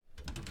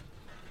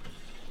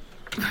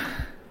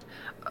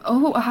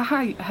Oh,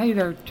 hi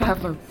there,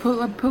 traveller.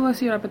 Pull us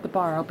here up at the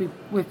bar. I'll be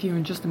with you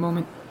in just a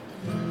moment.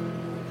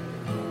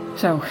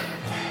 So,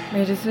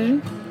 made a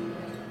decision?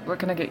 What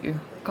can I get you?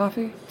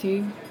 Coffee?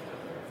 Tea?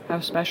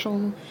 House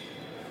special?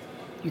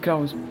 You could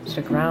always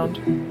stick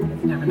around.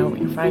 Never know what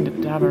you'll find at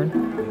the tavern.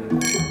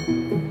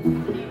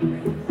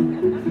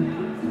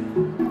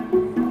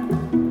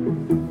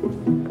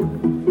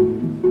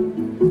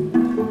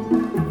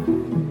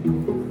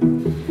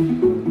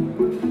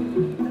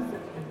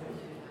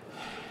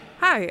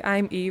 Hi,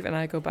 I'm Eve and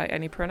I go by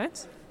any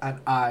pronouns. And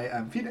I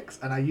am Phoenix,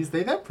 and I use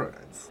they them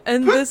pronouns.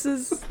 And this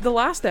is the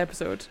last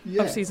episode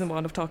Yes. of season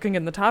 1 of Talking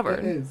in the Tavern.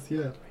 It is,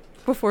 yeah.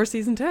 Before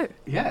season 2.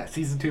 Yeah,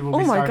 season 2 will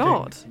be Oh my starting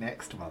God.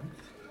 next month.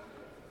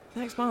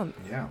 Next month.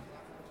 Yeah.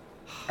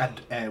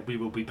 And we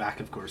will be back,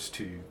 of course,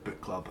 to book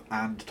club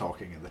and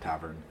Talking in the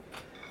Tavern.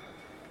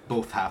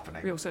 Both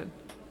happening. Real soon.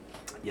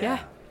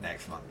 Yeah.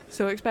 Next month.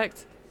 So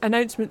expect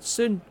announcements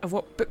soon of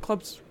what book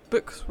club's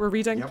books we're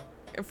reading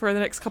for the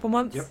next couple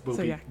months. Yep,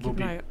 Keep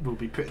an eye out. we'll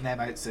be putting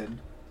them out soon.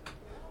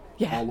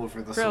 Yeah. All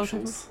over the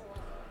Relatively. socials.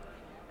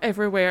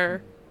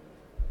 Everywhere.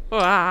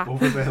 Ah.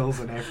 Over the hills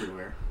and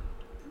everywhere.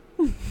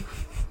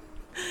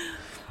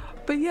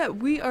 But yeah,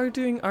 we are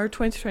doing our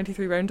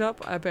 2023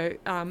 roundup about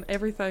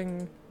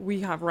everything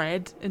we have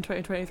read in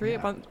 2023,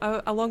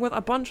 Yeah. along with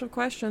a bunch of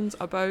questions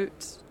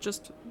about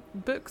just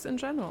books in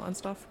general and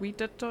stuff we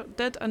did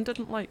and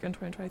didn't like in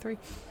 2023.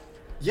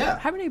 Yeah.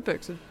 How many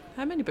books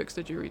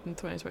did you read in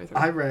 2023?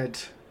 I read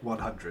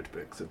 100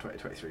 books in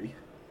 2023.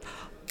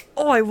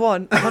 Oh, I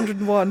won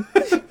 101.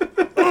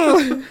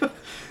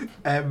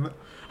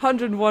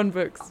 101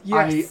 books.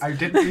 Yes. I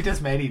didn't read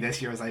as many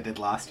this year as I did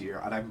last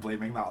year, and I'm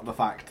blaming that on the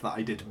fact that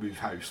I did move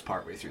house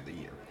partway through the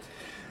year.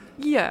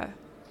 Yeah.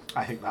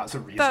 I think that's a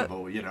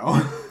reasonable, you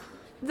know.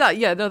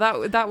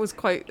 That was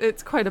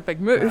it's quite a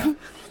big move.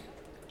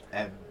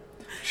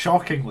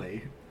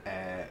 Shockingly,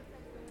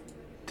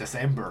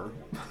 December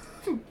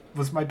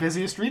was my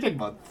busiest reading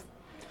month.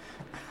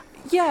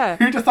 Yeah.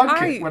 Who'd have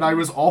thunk it when I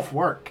was off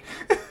work?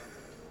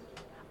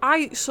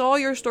 I saw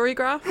your story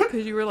graph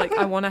because you were like,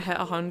 I want to hit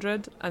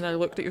 100, and I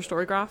looked at your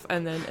story graph,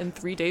 and then in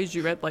 3 days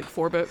you read like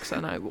 4 books,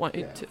 and I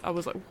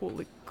was like,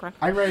 holy crap.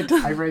 I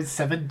read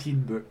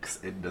 17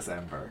 books in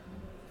December.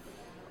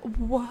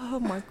 Whoa,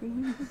 my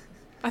God.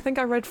 I think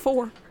I read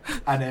 4.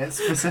 And I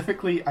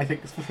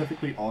think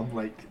specifically on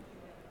like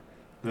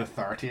the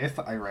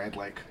 30th, I read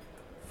like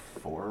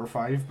 4 or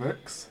 5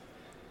 books.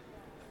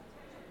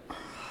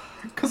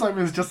 Because I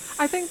was just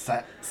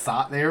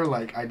sat there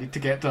like, I need to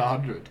get to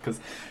 100. Because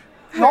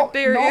not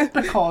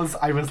because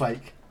I was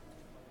like...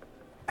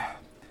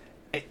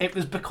 It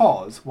was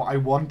because what I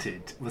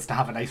wanted was to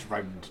have a nice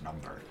round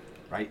number,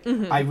 right?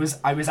 Mm-hmm. I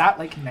was at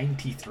like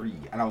 93,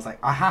 and I was like,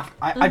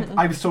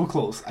 I'm so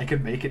close, I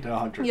can make it to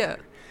 100. Yeah.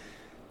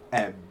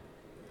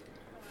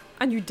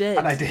 And you did.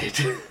 And I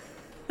did.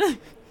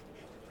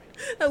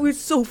 That was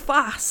so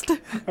fast.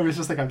 I was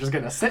just like, I'm just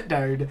going to sit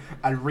down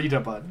and read a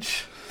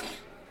bunch.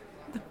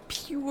 The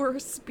pure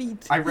speed.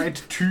 I read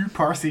 2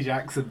 Percy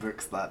Jackson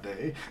books that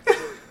day.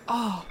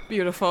 Oh,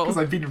 beautiful. Because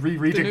I've been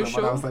rereading them, show?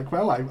 and I was like,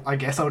 well, I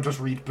guess I'll just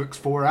read books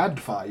 4 and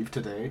 5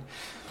 today.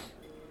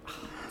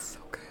 Oh, it's so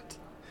good.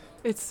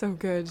 It's so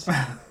good.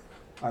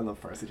 I love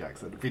Percy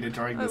Jackson. I've been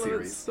enjoying the I love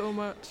series. it so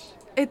much.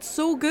 It's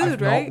so good,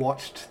 I've right? not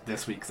watched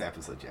this week's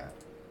episode yet.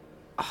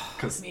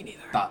 Because me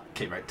neither. that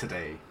came out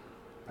today.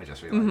 I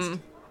just realised.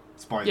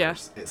 Spoilers. Yeah.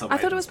 It's a I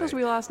thought it Wednesday. was supposed to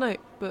be last night,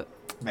 but...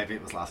 Maybe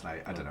it was last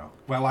night. I don't know.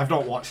 Well, I've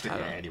not watched it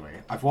yet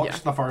anyway. I've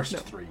watched the first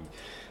 3.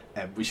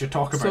 We should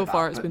talk about so that,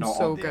 far it's but been not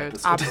so on the good.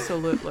 episode.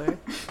 Absolutely.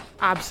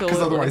 Absolutely.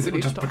 Because otherwise it We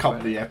would need to just talk become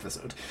about the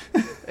episode.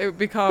 It would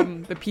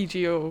become the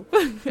PGO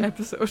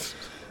episode.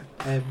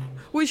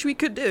 Which we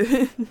could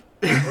do.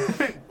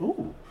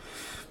 Ooh.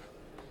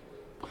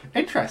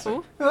 Interesting.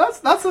 Ooh.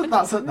 That's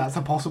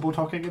a possible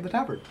Talking in the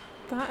Tavern.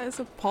 That is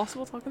a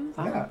possible talking.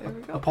 Yeah, There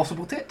we go. a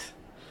possible tit.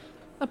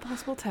 A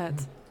possible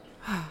TED.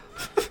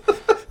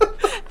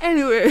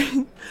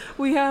 Anyway,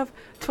 we have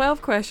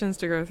 12 questions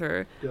to go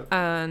through,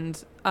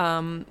 and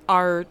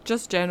our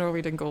just general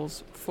reading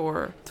goals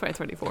for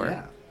 2024.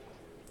 Yeah.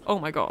 Oh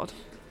my God.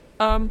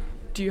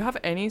 Do you have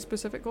any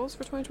specific goals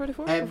for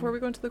 2024 before we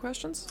go into the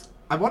questions?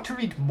 I want to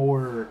read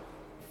more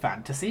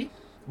fantasy,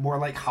 more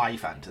like high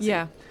fantasy.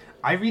 Yeah.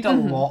 I read a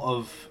lot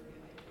of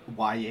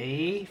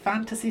YA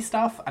fantasy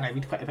stuff, and I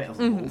read quite a bit of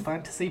low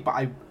fantasy,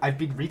 but I've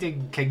been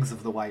reading Kings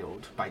of the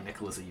Wild by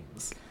Nicholas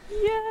Eames.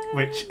 Yeah.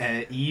 Which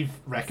Eve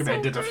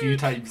recommended a few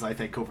times, I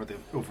think, over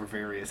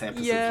various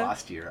episodes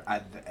last year,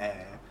 and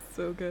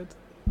so good.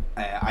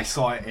 I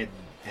saw it in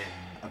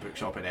a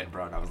bookshop in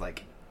Edinburgh, and I was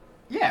like,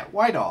 yeah,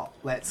 why not?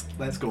 Let's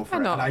go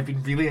for it. And I've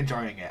been really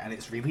enjoying it, and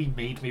it's really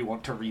made me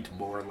want to read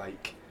more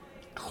like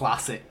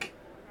classic,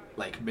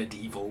 like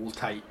medieval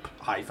type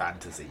high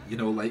fantasy, you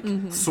know, like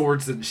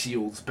swords and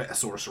shields, bit of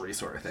sorcery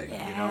sort of thing, you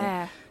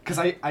know? Because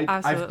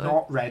I've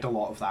not read a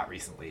lot of that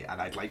recently,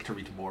 and I'd like to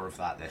read more of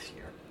that this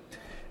year.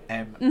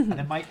 And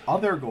then my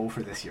other goal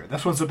for this year,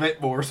 this one's a bit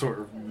more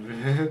sort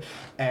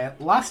of...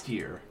 last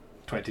year,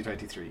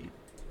 2023,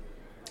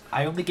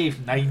 I only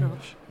gave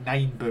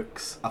nine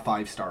books a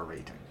 5-star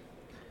rating.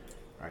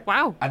 Right.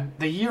 Wow. And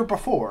the year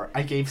before,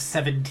 I gave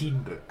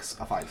 17 books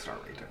a 5-star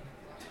rating.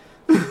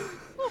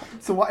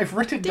 So what I've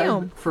written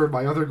down for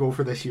my other goal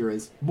for this year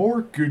is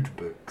more good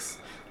books.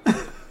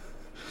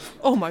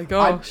 Oh my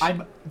gosh.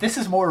 This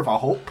is more of a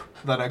hope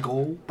than a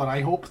goal, but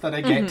I hope that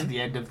I get to the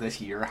end of this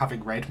year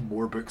having read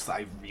more books that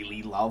I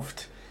really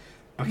loved.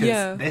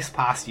 Because this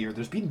past year,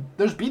 there's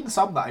been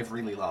some that I've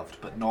really loved,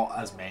 but not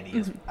as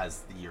many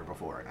as the year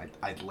before. And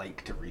I'd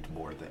like to read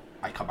more that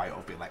I come out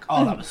of being like,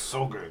 oh, that was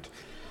so good.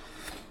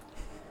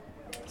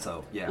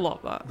 So yeah,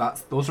 love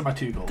that. Those are my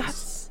 2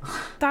 goals.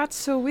 That's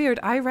so weird.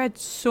 I read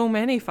so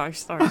many 5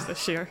 stars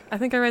this year. I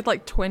think I read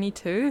like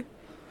 22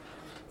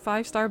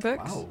 5-star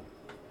books. Wow.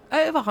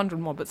 Out of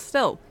 101, but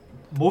still.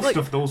 Most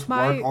of those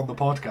weren't on the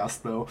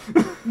podcast, though.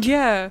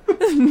 Yeah.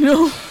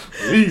 No.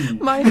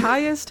 My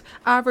highest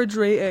average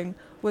rating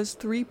was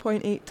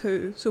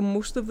 3.82. So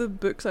most of the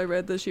books I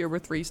read this year were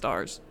 3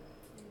 stars.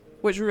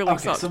 Which really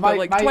sucks. So but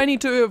like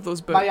 22 of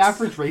those books. My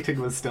average rating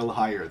was still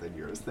higher than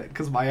yours then,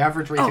 because my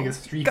average rating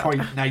is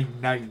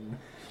 3.99.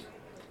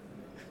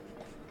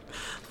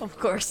 Of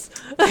course.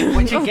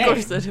 Which again, of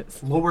course it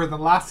is. Lower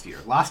than last year.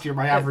 Last year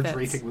my average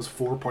rating was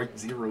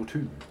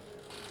 4.02.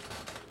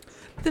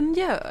 Then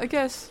yeah, I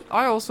guess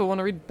I also want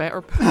to read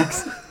better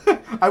books.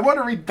 I want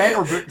to read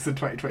better books in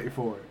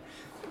 2024.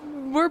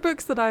 More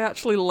books that I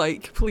actually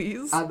like,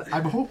 please. And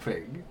I'm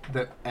hoping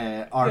that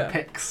our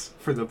picks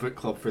for the book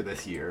club for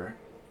this year,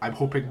 I'm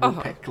hoping we'll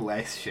pick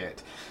less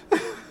shit.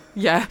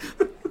 Yeah.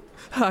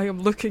 I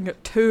am looking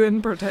at 2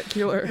 in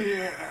particular.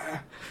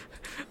 Yeah.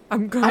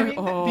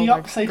 The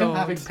upside of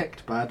having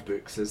picked bad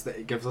books is that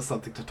it gives us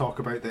something to talk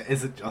about that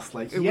isn't just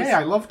like,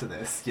 I loved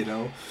this, you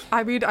know?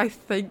 I mean, I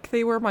think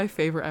they were my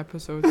favourite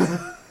episodes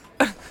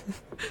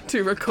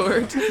to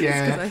record.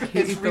 Yeah, because I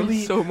hate them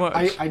so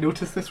much. I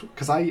noticed this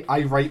because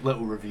I write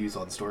little reviews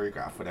on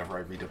Storygraph whenever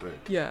I read a book.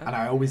 Yeah. And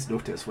I always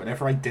notice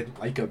whenever I didn't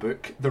like a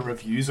book, the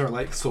reviews are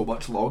like so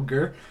much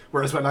longer.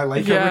 Whereas when I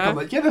like a book, I'm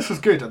like, this was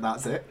good, and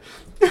that's it.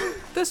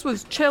 This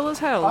was chill as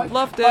hell.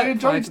 Loved it. I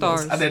enjoyed 5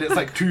 stars. This. And then it's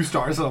like 2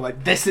 stars, and I'm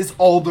like, this is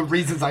all the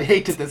reasons I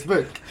hated this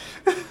book.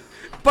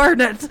 Burn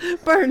it!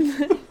 Burn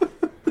it!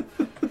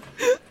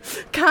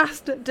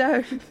 Cast it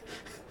down.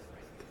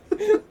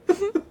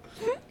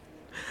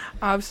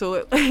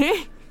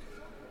 Absolutely.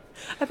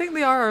 I think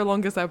they are our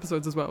longest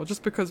episodes as well,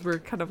 just because we're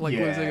kind of like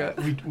losing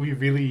it. We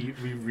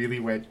really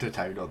went to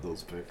town on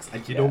those books,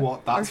 and you know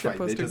what? That's fine.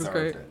 They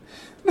deserved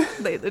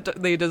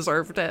it. They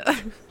deserved it.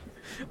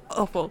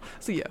 Awful.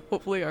 So yeah,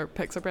 hopefully our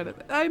picks are better.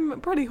 I'm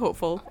pretty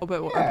hopeful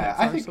about what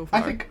our picks are so far.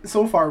 I think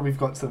so far we've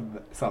got some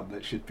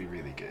that should be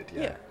really good.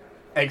 Yeah.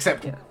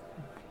 Except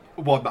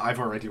one that I've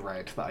already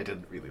read that I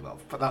didn't really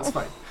love, but that's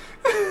fine.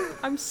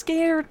 I'm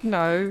scared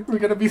now. We're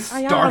gonna be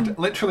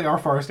literally our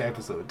first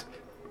episode,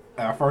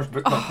 our first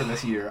book club for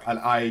this year, and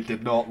I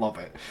did not love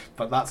it,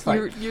 but that's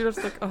fine. You're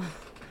just like, oh.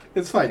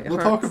 It's fine. We'll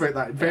talk about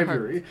that in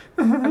February.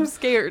 I'm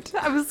scared.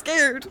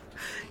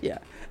 Yeah.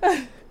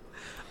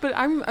 But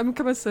I'm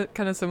kind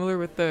of similar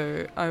with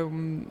the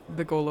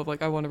goal of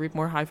like I want to read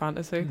more high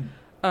fantasy.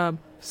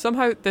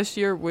 Somehow this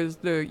year was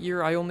the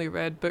year I only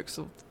read books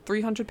of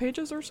 300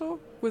 pages or so.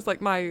 Was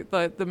like my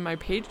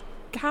page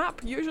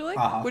cap usually,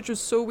 which was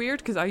so weird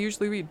because I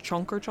usually read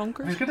chunkers.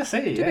 I was gonna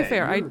say, to be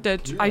fair, I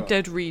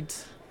did read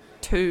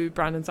 2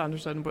 Brandon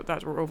Sanderson, but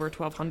that were over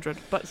 1,200.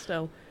 But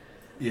still.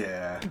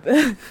 Yeah.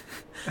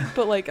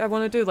 But like I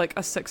want to do like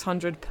a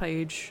 600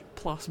 page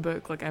plus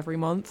book like every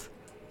month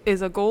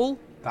is a goal.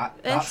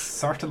 That's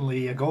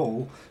certainly a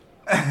goal.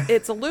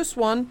 It's a loose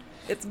one.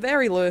 It's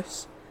very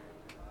loose.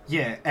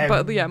 Yeah.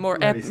 But yeah, more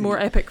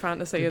epic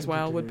fantasy as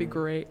well would be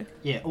great.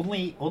 Yeah,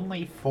 only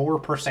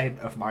 4%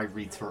 of my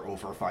reads were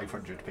over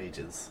 500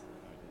 pages.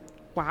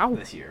 Wow.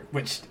 This year,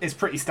 which is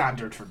pretty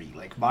standard for me.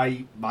 Like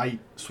my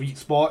sweet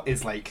spot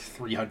is like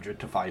 300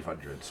 to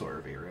 500 sort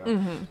of area.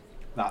 Mm-hmm.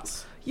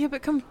 That's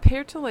but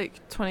compared to like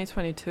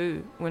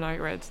 2022 when I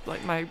read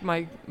like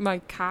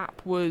my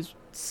cap was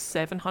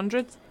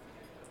 700.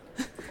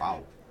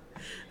 Wow.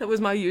 That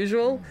was my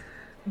usual.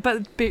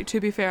 But to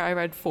be fair, I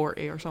read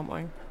 40 or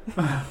something.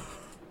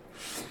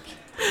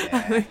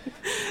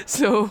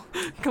 So,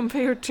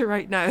 compared to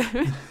right now,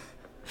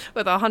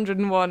 with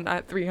 101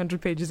 at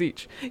 300 pages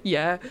each,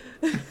 yeah.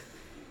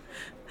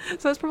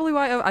 So that's probably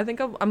why I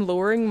think I'm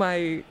lowering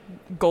my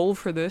goal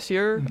for this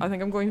year. I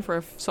think I'm going for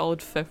a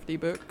solid 50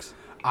 books.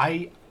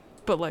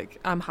 But like,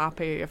 I'm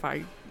happy if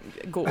I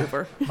go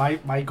over.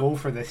 My goal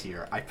for this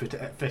year, I put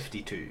it at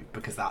 52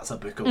 because that's a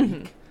book a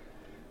week.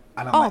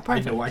 And I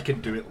know I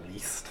can do at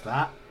least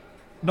that.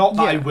 Not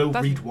that I will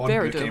read one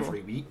book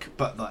every week,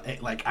 but that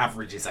it like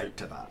averages out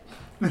to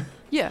that.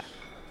 Yeah.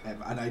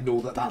 And I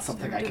know that's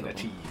something I can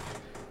achieve.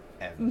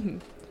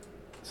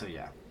 So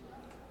yeah.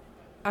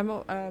 I'm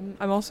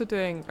also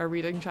doing a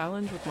reading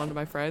challenge with one of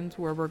my friends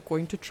where we're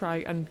going to try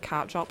and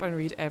catch up and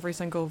read every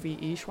single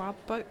V.E. Schwab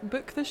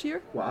book this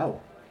year. Wow.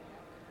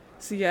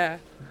 So yeah,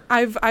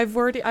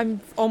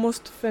 I'm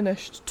almost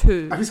finished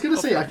 2. I was going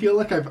to say, I feel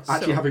like I've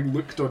actually having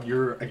looked on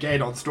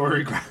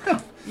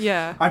Storygraph,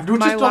 Yeah. I've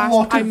noticed a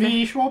lot of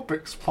V Schwab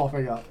books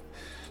popping up.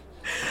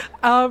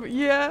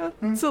 Yeah.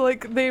 So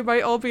like they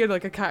might all be in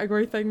like a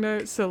category thing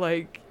now. So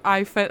like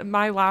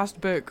my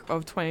last book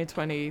of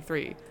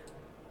 2023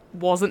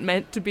 wasn't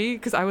meant to be,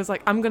 because I was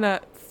like, I'm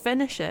gonna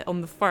finish it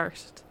on the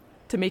 1st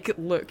to make it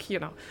look,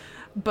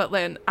 but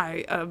then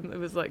it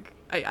was like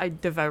I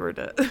devoured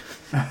it.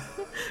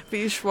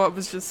 V Schwab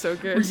was just so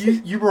good.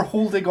 You were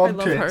holding on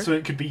to it her. so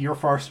it could be your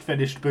first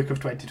finished book of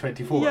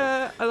 2024.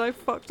 Yeah, and I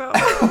fucked up.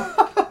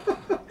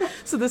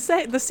 So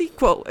the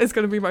sequel is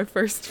going to be my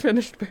first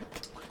finished book.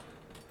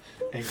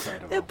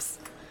 Incredible. Oops.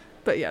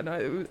 But yeah,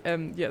 no,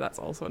 that's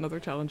also another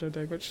challenge I'm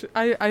doing, which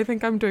I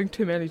think I'm doing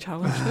too many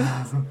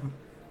challenges.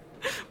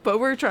 But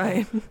we're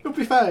trying. It'll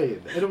be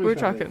fine. We're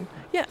tracking.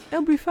 Yeah,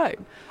 it'll be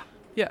fine.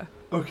 Yeah.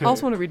 Okay. I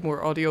also want to read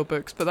more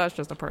audiobooks, but that's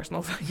just a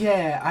personal thing.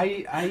 Yeah,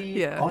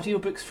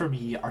 audiobooks for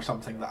me are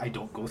something that I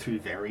don't go through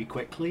very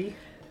quickly.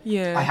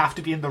 Yeah. I have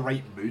to be in the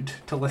right mood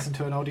to listen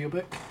to an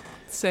audiobook.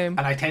 Same.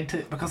 And I tend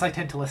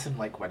to listen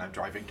like when I'm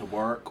driving to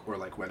work or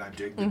like when I'm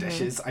doing the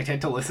dishes, I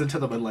tend to listen to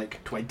them in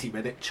like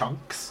 20-minute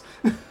chunks.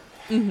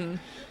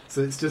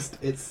 So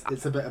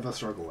it's a bit of a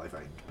struggle, I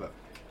find, but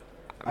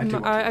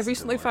I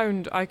recently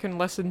found I can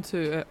listen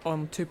to it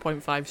on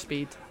 2.5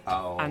 speed.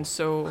 Oh. And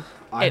so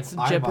it's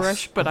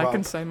gibberish, but I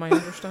can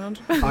semi-understand.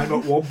 I'm at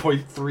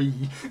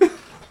 1.3.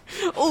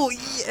 Oh,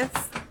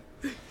 yes!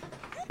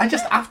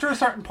 After a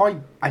certain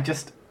point,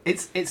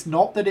 it's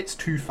not that it's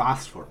too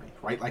fast for me,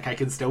 right? Like, I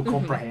can still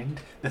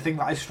comprehend. The thing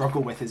that I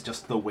struggle with is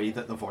just the way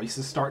that the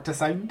voices start to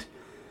sound.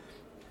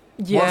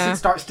 Yeah. Once it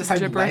starts to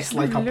sound gibberish. less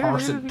like a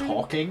person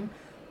talking,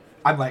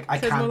 I'm like, I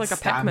can't like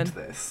stand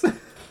this.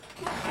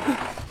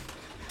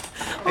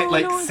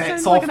 It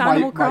sets like off an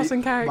Animal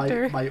Crossing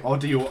character. my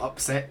audio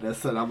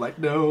upsetness, and I'm like,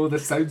 no,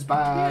 this sounds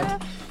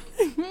bad.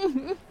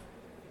 Yeah.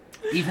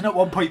 Even at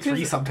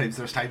 1.3, sometimes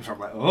there's times where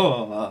I'm like,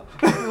 oh.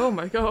 Oh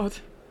my god.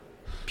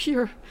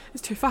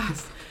 It's too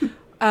fast.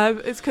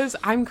 It's because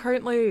I'm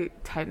currently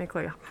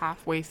technically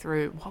halfway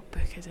through. What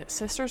book is it?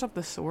 Sisters of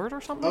the Sword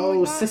or something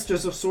like that?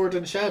 Sisters of Sword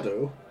and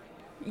Shadow?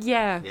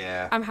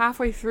 Yeah. I'm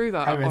halfway through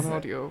that on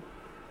audio.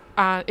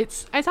 And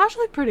it's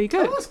actually pretty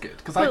good. Oh, that's good,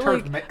 because I've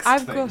heard mixed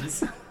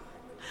things.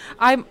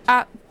 I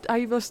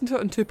listened to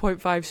it on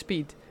 2.5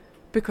 speed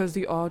because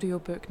the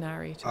audiobook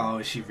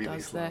narrator she really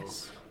does slow.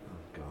 this.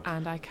 Oh, God.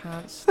 And I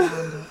can't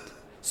stand it.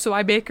 So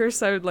I make her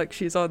sound like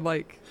she's on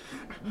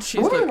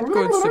she's like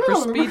going super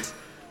speed.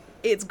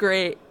 It's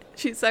great.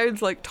 She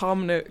sounds like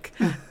Tom Nook.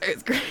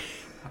 It's great.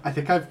 I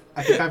think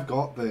I've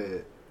got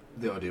the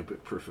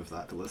audiobook proof of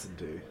that to listen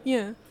to.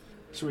 Yeah.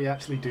 Should we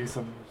actually do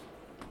some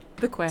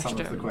of the questions?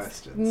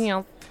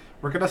 Yeah.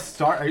 We're gonna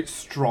start out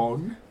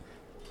strong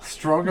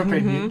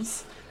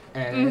opinions.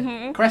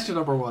 Question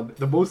number 1: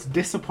 the most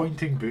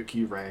disappointing book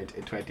you read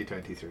in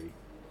 2023.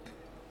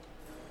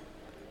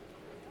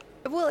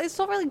 Well, it's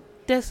not really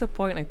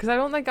disappointing because I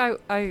don't think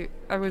I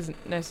was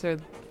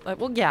necessarily I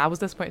was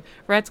disappointed.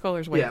 Red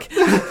Scholar's Wake.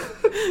 Yeah.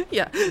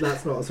 Yeah.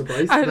 That's not a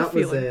surprise. That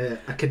was a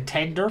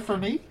contender for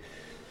me.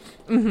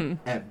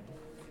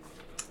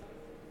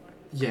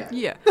 Yeah.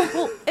 Yeah.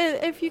 Well,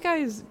 if you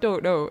guys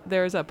don't know,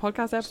 there's a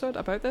podcast episode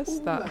about this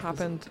that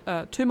happened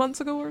 2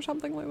 months ago or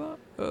something like that.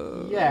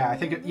 Yeah, I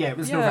think it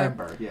was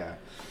November. Yeah.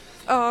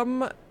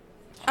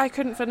 I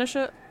couldn't finish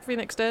it.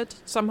 Phoenix did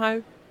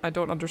somehow. I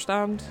don't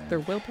understand their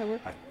willpower.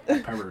 I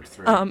powered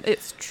through.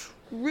 It's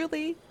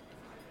truly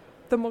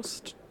the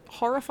most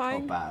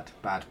horrifying. Bad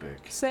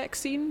book. Sex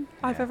scene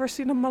I've ever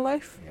seen in my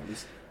life. Yeah, it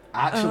was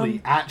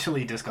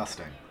actually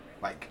disgusting.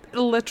 Like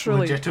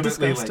literally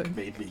legitimately disgusting.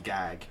 made me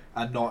gag,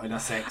 and not in a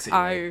sexy way.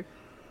 I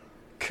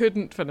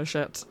couldn't finish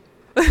it.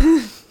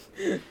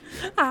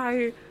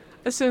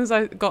 As soon as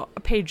I got a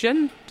page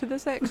in to the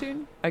sex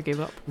scene, I gave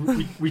up.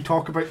 we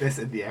talk about this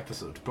in the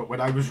episode, but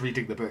when I was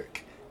reading the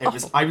book,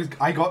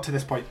 I got to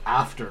this point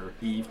after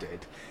Eve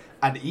did,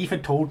 and Eve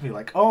had told me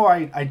like,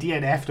 I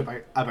DNF'd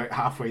about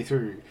halfway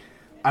through,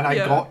 and I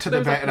got to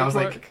the bit and I was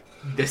like,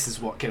 this is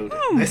what killed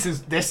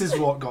it. This is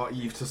what got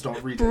Eve to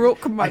stop reading.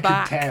 Broke my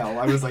back. I could tell.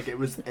 I was like, it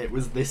was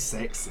this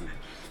sex scene,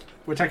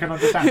 which I can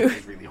understand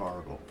is really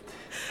horrible.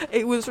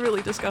 It was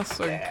really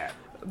disgusting. Yeah.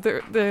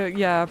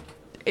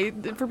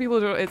 For people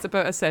who don't know, it's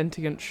about a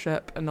sentient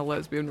ship and a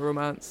lesbian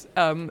romance.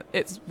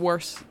 It's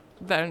worse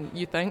than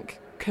you think,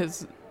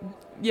 because,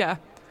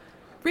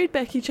 read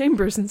Becky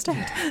Chambers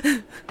instead.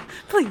 Yeah.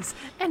 Please,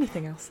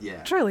 anything else.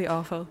 Yeah. Truly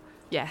awful.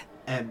 Yeah.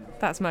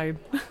 That's mine.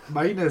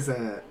 Mine is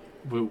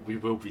we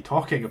will be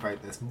talking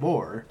about this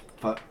more,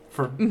 but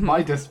for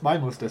my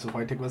most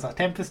disappointing was A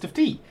Tempest of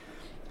Tea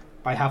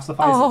by Hafsa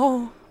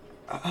Faisal.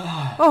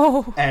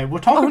 We'll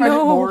talk about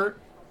it more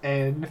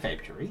in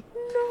February.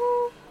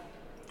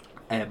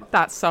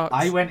 That sucks.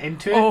 I went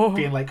into it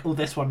being like,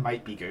 this one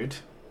might be good.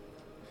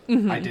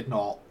 I did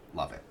not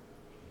love it.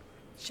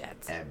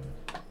 Shit.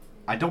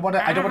 I don't want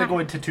to go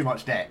into too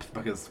much depth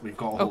because we've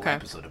got a whole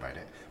episode about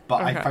it.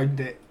 But I found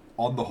it,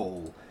 on the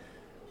whole,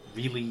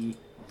 really,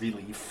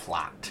 really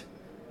flat.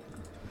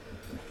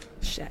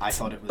 Shit. I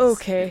thought it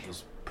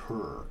was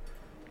poor.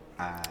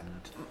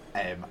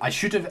 and I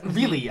should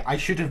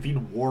have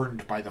been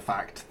warned by the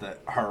fact that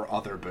her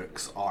other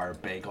books are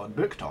big on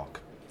book talk.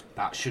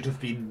 That should have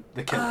been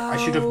the killer. I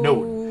should have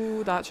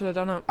known. That should have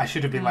done it. I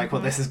should have been like,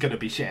 well, this is going to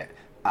be shit.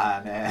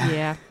 And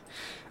yeah,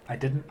 I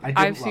didn't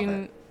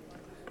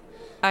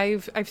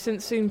I've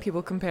since seen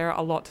people compare it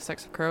a lot to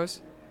Six of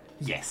Crows.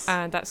 Yes.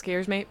 And that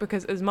scares me,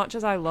 because as much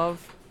as I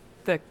love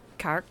the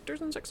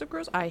characters in Six of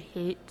Crows, I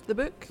hate the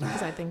book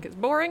because I think it's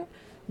boring.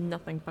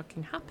 Nothing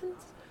fucking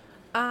happens.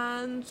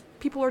 And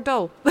people are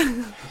dull.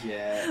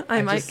 Yeah.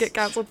 I might get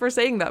cancelled for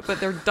saying that, but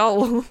they're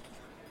dull.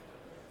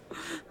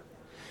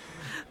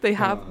 They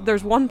have,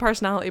 there's one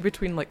personality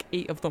between like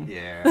 8 of them.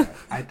 Yeah.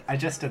 I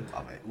just didn't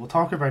love it. We'll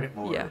talk about it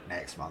more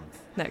next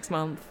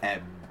month.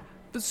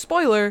 But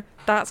spoiler,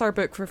 that's our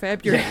book for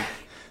February.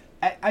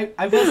 Yeah.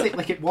 I will say,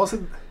 like, it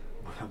wasn't,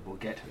 we'll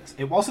get to this,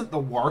 it wasn't the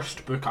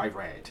worst book I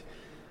read.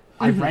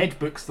 I've read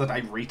books that I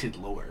rated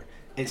lower.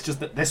 It's just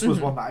that this was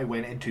one that I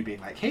went into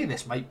being like, hey,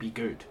 this might be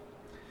good.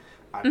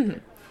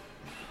 And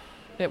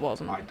it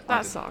wasn't.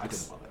 That sucks. I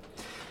didn't love it.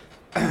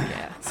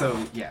 Yeah.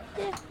 So, yeah.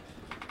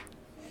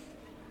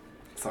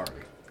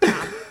 Sorry.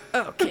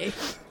 Okay.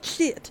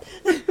 Shit.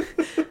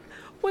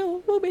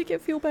 Well, we'll make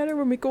it feel better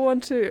when we go on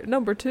to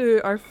number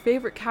 2, our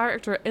favourite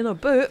character in a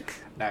book.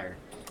 Now,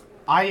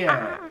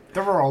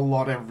 there were a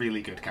lot of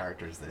really good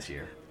characters this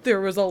year. There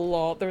was a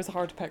lot. There was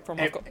hard to pick from.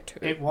 I've got 2.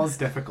 It was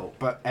difficult,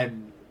 but I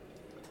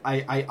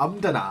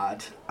ummed and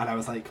ahed, and I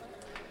was like,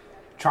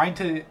 trying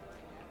to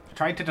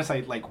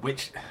decide like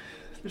which.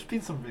 There's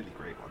been some really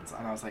great ones,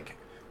 and I was like,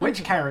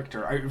 which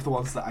character out of the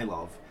ones that I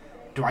love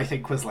do I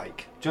think was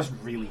like just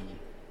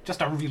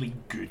a really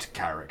good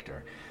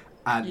character?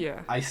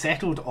 And I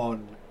settled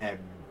on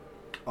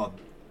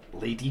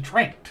Lady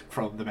Trent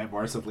from the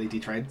Memoirs of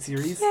Lady Trent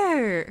series.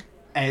 Yeah.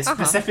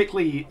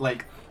 Specifically,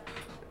 like,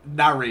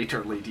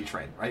 narrator Lady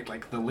Trent, right?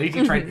 Like the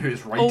Lady Trent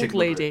who's writing old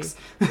lady. The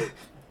books.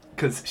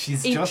 Because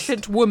she's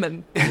ancient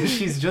woman.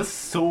 She's just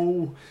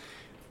so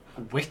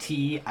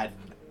witty and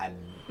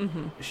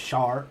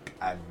sharp,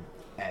 and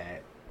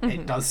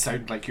it does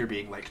sound like you're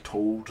being like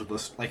told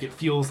this. Like it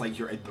feels like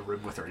you're in the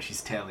room with her and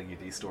she's telling you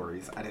these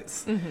stories, and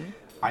it's.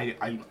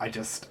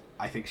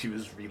 I think she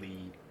was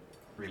really,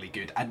 really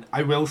good, and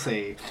I will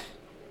say,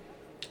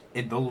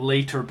 in the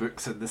later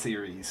books in the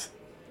series,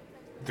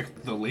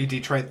 the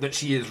Lady Trent that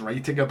she is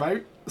writing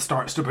about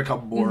starts to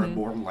become more and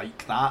more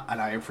like that,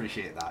 and I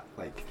appreciate that.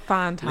 Like,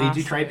 fantastic.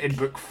 Lady Trent in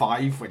book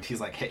 5, when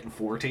she's like hitting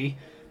 40,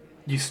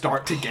 you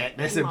start to get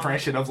this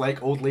impression of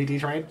like old Lady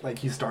Trent.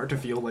 Like you start to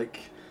feel like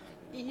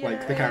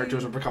the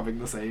characters are becoming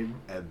the same.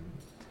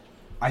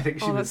 I think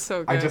she was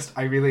so good.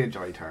 I really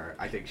enjoyed her.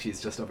 I think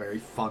she's just a very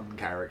fun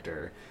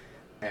character.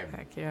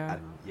 Heck yeah.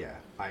 And yeah,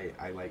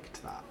 I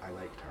liked that. I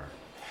liked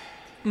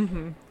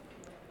her.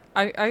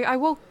 I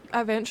will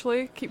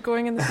eventually keep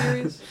going in the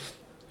series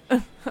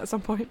at some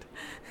point.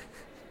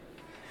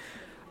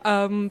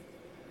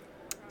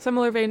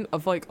 Similar vein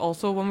of like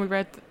also one we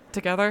read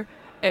together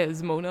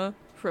is Mona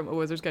from A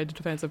Wizard's Guide to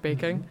Defensive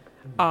Baking.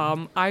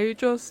 I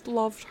just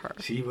loved her.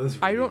 She was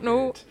really I don't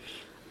know good.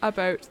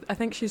 about, I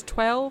think she's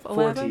 12,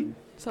 11, 14.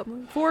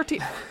 something.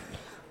 14.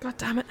 God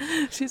damn it.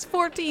 She's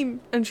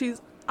 14 and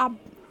she's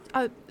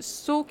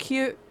so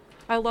cute.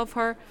 I love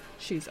her.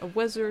 She's a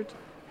wizard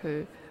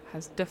who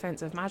has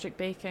defensive magic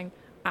baking,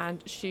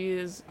 and she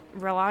is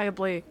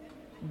reliably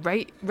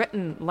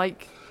written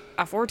like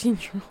a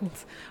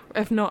 14-year-old,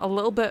 if not a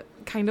little bit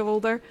kind of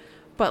older,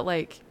 but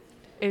like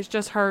it's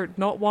just her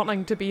not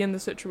wanting to be in the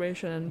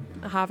situation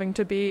and having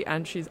to be,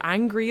 and she's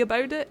angry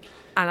about it,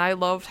 and I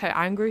loved how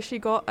angry she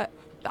got at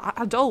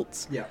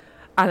adults. Yeah.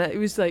 And it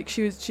was like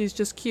she's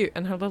just cute,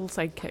 and her little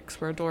sidekicks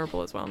were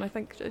adorable as well. And I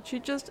think she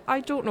just, I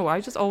don't know,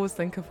 I just always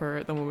think of her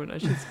at the moment,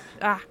 and she's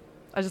I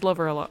just love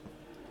her a lot.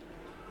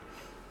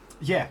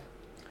 Yeah.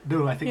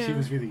 No, I think she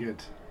was really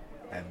good.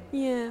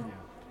 Yeah.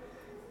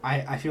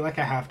 I feel like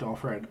I have to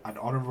offer an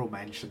honourable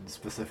mention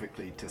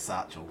specifically to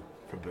Satchel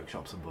from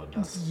Bookshops and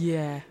Bonus.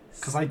 Yes.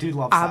 Because I do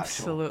love Satchel.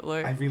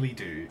 Absolutely. I really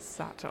do.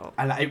 Satchel.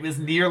 And it was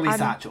nearly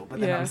Satchel, but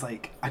then I was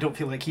like, I don't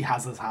feel like he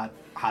has had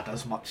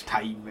as much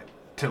time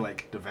to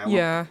like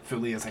develop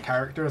fully as a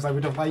character as I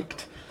would have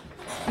liked.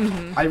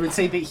 I would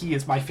say that he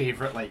is my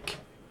favourite, like,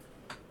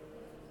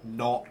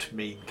 not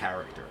main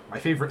character. My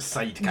favourite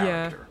side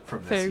character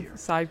from this year.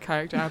 Side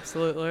character,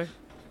 absolutely.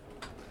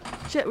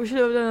 Shit, we should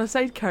have done a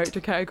side character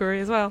category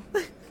as well.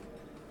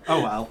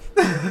 Oh well.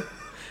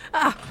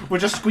 We'll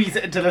just squeeze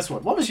it into this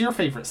one. What was your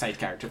favourite side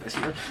character this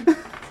year?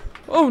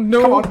 Oh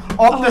no. Come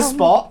on the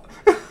spot.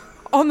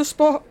 On the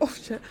spot. Oh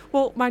shit.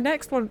 Well, my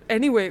next one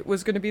anyway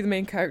was going to be the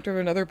main character of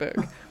another book,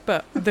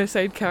 but the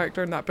side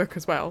character in that book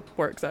as well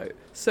works out.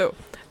 So,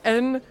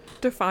 in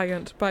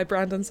Defiant by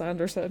Brandon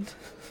Sanderson,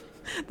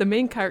 the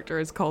main character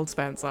is called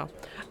Spencer,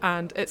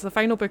 and it's the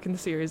final book in the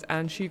series,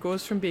 and she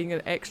goes from being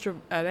an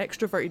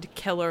extroverted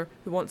killer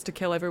who wants to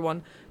kill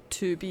everyone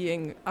to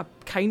being a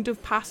kind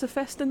of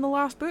pacifist in the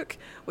last book,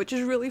 which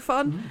is really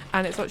fun.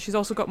 And she's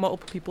also got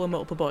multiple people in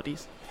multiple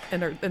bodies in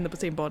the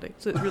same body,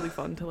 so it's really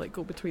fun to like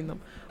go between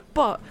them.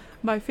 But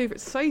my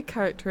favourite side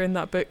character in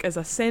that book is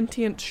a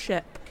sentient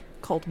ship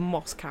called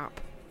Mosscap.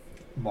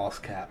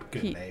 Mosscap,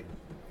 good name.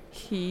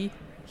 He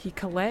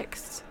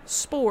collects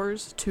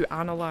spores to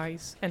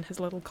analyse in his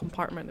little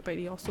compartment, but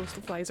he also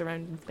flies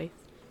around in space.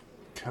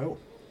 Cool.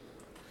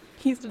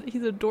 He's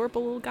an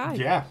adorable little guy.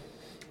 Yeah,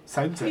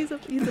 sounds it.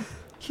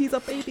 He's a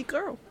baby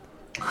girl.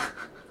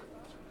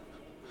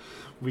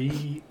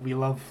 We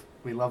love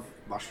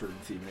mushroom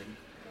theming.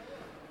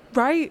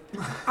 Right?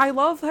 I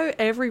love how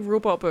every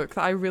robot book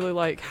that I really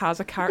like has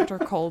a character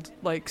called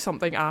like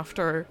something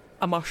after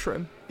a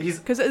mushroom.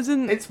 Because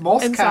it's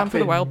Mosscap Sam for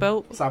the Wild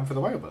Belt. Sam for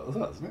the Wild Belt as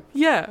well, isn't it?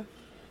 Yeah.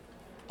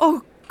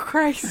 Oh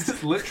Christ!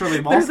 It's literally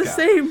Mosscap. They're the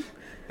same.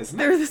 Isn't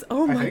it?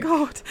 Oh my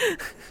god.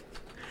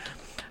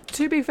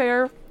 To be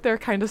fair, they're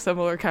kind of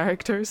similar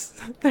characters.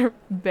 They're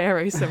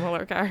very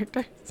similar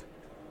characters.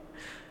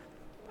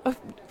 Oh,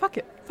 fuck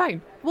it.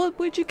 Fine. Well,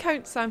 would you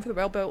count Sam for the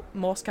Wild Belt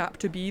Mosscap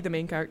to be the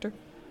main character?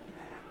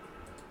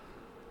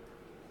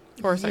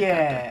 Or a side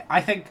character?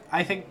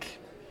 I think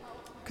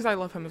because I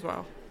love him as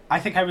well. I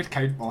think I would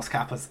count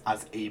Mosscap as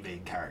a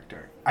main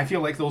character. I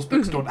feel like those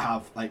books don't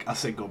have like a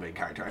single main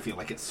character. I feel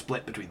like it's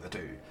split between the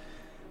two.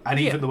 And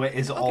even though it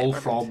is all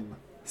from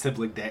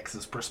sibling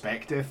Dex's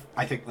perspective,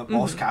 I think that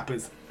Mosscap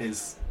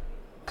is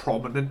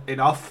prominent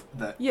enough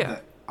that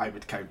I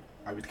would count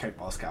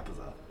Mosscap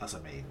as a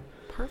main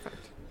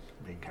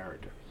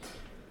character.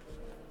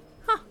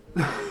 Huh.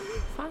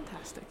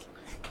 Fantastic.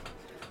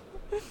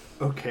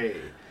 Okay.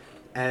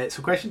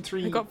 So question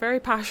 3... I got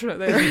very passionate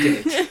there.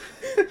 You did.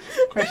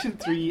 Question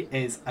 3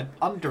 is an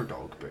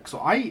underdog book. So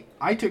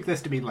I took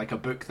this to mean like a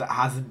book that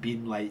hasn't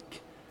been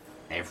like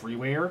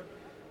everywhere.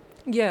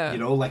 Yeah. You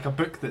know, like a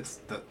book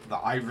that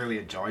I really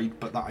enjoyed,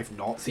 but that I've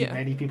not seen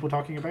many people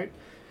talking about.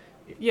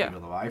 Yeah.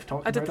 Even though I've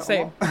talked I about did it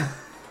the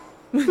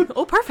a lot.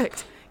 Oh,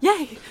 perfect.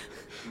 Yay.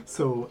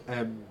 So,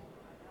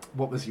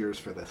 what was yours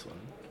for this one?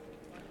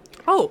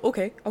 Oh,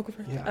 okay. I'll go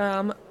first.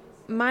 Yeah.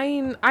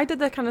 Mine, I did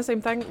the kind of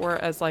same thing,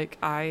 whereas like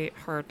I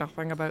heard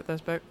nothing about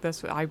this book.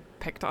 I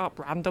picked it up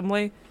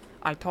randomly.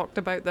 I talked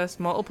about this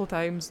multiple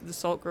times. The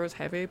Salt Grows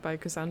Heavy by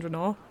Cassandra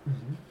Naw.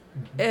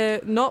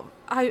 As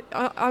I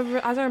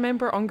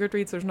remember on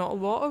Goodreads, there's not a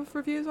lot of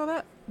reviews on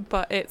it,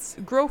 but it's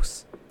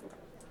gross.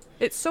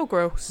 It's so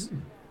gross.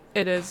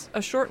 It is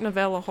a short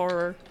novella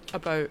horror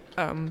about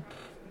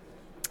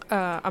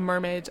a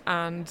mermaid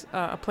and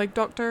a plague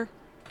doctor.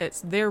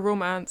 It's their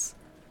romance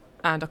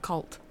and a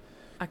cult.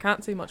 I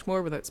can't say much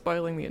more without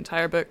spoiling the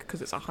entire book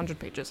because it's 100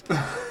 pages.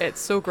 It's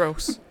so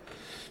gross.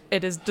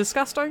 It is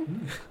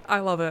disgusting. I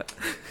love it.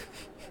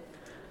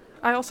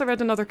 I also read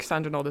another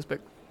Cassandra Naw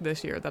book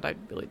this year that I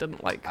really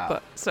didn't like,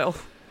 but still,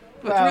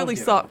 it really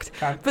sucked.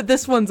 But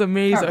this one's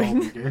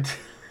amazing. Good.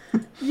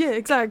 Yeah,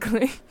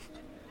 exactly.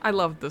 I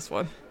loved this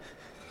one.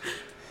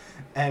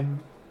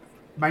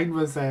 Mine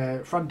was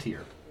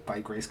Frontier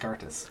by Grace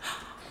Curtis.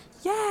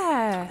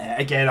 Yeah.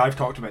 Again, I've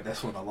talked about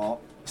this one a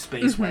lot.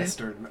 Space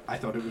Western. I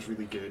thought it was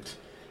really good.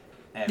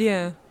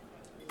 Yeah.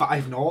 But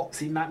I've not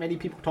seen that many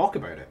people talk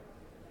about it.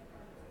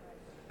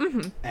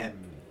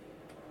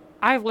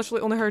 I've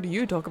literally only heard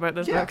you talk about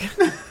this book.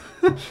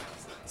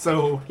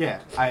 So yeah,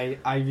 I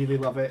really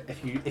love it.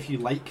 If you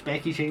like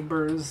Becky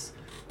Chambers,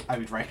 I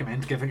would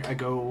recommend giving it a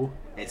go.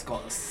 It's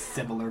got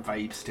similar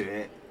vibes to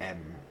it.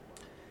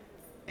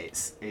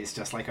 It's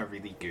just like a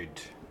really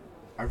good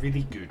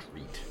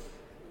read.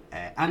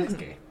 And it's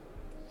gay.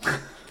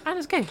 And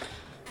it's gay.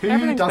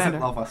 Who doesn't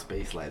love a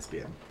space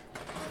lesbian?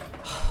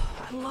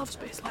 I love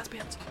space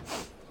lesbians.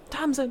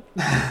 Tamsin.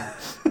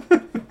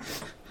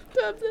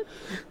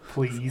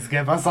 Please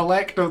give us a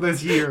Lecto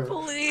this year.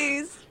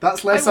 Please.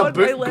 That's less a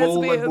book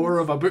goal and more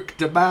of a book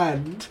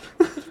demand.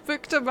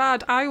 Book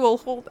demand. I'm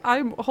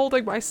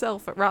holding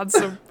myself at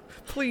ransom.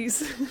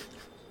 Please.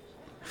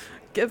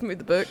 Give me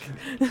the book.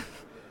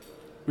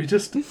 We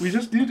just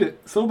need it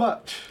so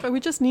much. We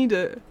just need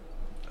it.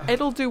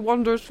 It'll do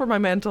wonders for my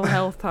mental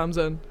health,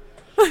 Tamsin.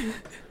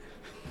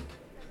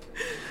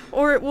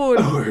 Or it won't.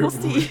 We'll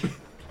see.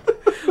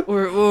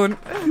 Or it won't.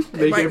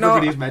 Make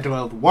everybody's mental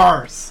health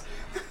worse.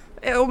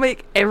 It'll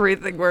make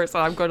everything worse,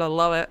 and I'm gonna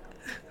love it.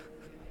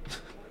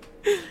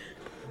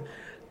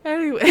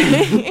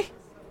 Anyway,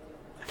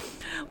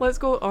 let's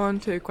go on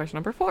to question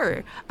number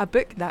 4. A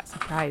book that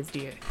surprised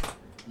you.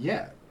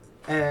 Yeah.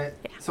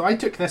 So I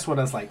took this one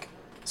as like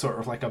sort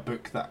of like a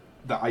book that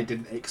I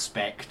didn't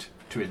expect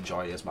to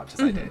enjoy as much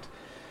as I did.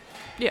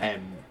 Yeah.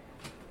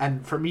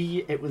 And for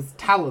me, it was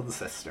Talon's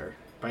Sister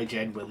by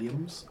Jen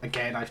Williams.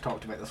 Again, I've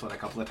talked about this one a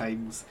couple of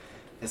times.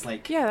 It's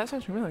like that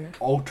sounds familiar.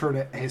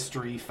 Alternate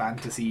history,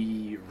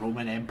 fantasy,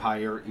 Roman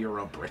Empire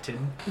era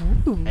Britain.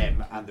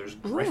 And there's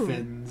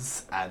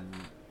griffins and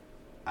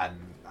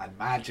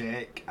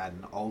magic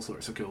and all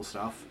sorts of cool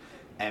stuff.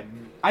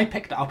 I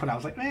picked it up and I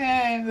was like,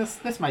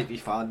 this might be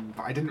fun,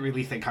 but I didn't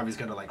really think I was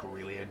gonna like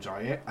really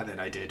enjoy it, and then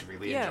I did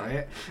really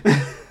enjoy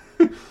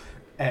it.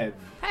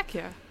 Heck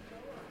yeah.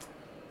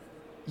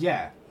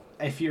 Yeah.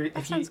 If you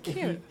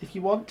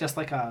want just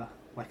like a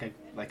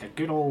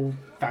good old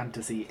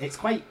fantasy, it's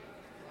quite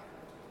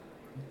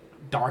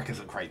dark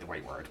isn't quite the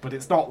right word, but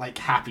it's not like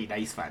happy,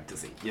 nice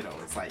fantasy. You know,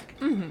 it's like.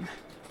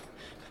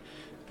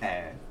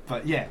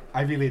 But yeah,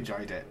 I really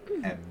enjoyed it.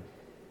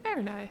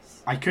 Very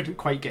nice. I couldn't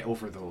quite get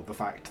over though the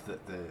fact that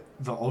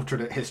the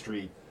alternate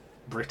history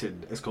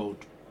Britain is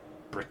called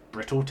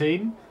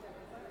Brittletane.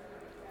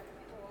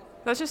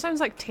 That just sounds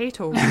like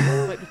Tato,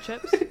 like the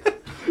chips.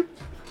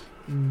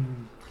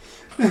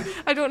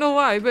 I don't know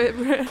why, but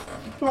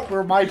Not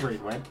where my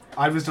brain went.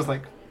 I was just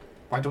like,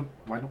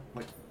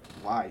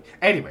 why?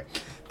 Anyway,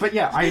 but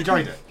yeah, I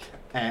enjoyed it,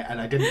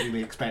 and I didn't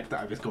really expect that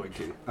I was going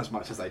to as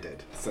much as I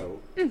did. So,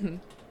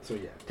 so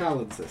yeah,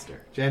 Talon's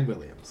sister, Jen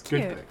Williams,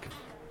 good Cute. book.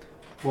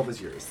 What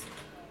was yours?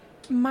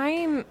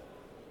 mine.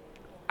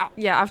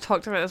 Yeah, I've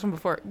talked about this one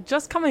before.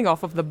 Just coming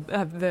off of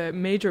the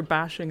major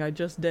bashing I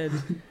just did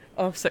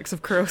of Six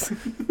of Crows,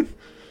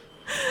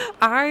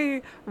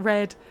 I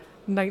read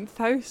Ninth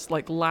House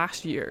like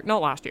last year.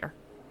 Not last year.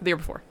 The year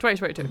before.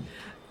 2022.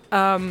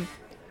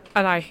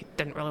 And I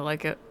didn't really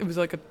like it. It was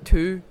like a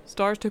 2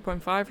 stars,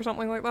 2.5 or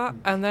something like that.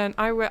 And then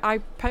I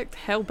picked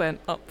Hellbent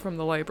up from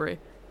the library.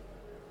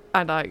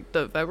 And I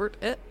devoured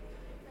it.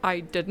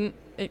 I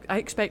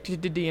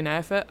expected to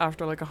DNF it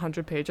after like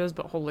 100 pages,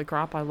 but holy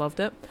crap, I loved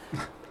it.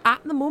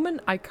 At the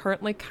moment, I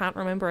currently can't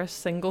remember a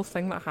single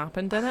thing that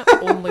happened in it,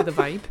 only the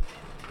vibe.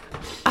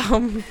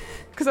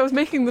 Because I was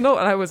making the note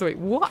and I was like,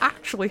 what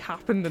actually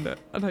happened in it?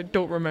 And I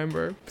don't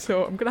remember.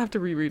 So I'm going to have to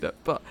reread it.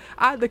 But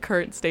at the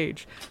current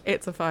stage,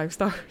 it's a 5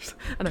 stars.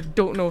 And I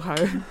don't know how.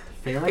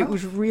 Fair It enough.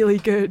 was really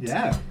good.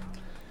 Yeah.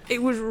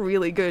 It was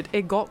really good.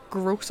 It got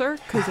grosser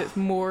because it's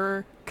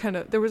more kind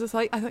of... There was this,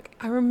 like,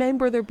 I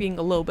remember there being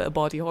a little bit of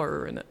body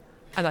horror in it.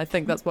 And I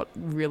think that's what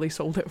really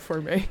sold it for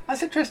me.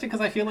 That's interesting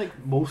because I feel like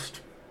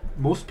most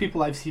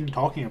people I've seen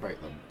talking about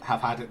them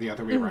have had it the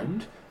other way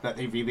around, that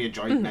they really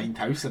enjoyed Ninth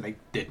House and they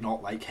did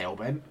not like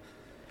Hellbent.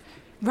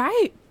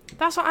 Right.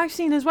 That's what I've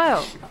seen as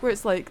well. Where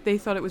it's like they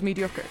thought it was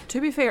mediocre.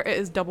 To be fair, it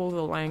is double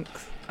the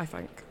length, I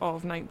think,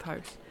 of Ninth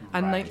House.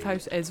 And Right. Ninth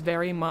House is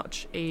very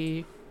much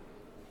a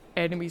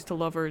enemies to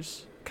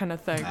lovers kind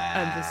of thing.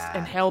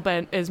 And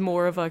Hellbent is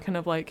more of a kind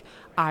of like,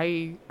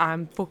 I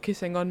am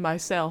focusing on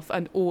myself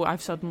and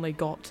I've suddenly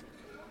got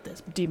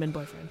this demon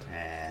boyfriend.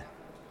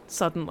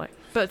 Suddenly.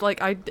 But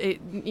like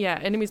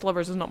enemies to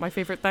lovers is not my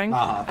favourite thing.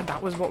 And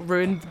that was what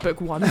ruined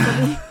book 1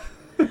 for me.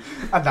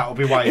 And that'll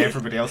be why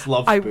everybody else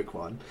loved book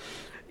 1.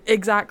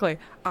 Exactly.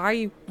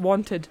 I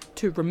wanted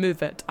to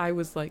remove it. I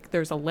was like,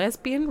 there's a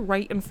lesbian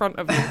right in front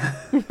of me.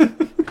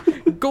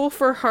 Go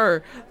for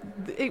her.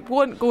 It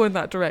won't go in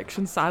that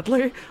direction,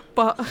 sadly,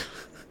 but...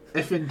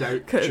 If in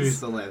doubt, choose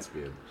the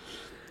lesbian.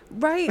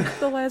 Right,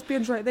 the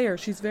lesbian's right there.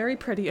 She's very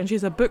pretty and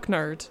she's a book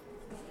nerd.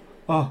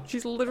 Oh.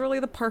 She's literally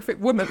the perfect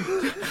woman.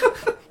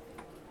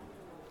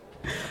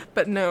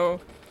 But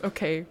no.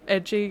 Okay,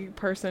 edgy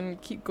person,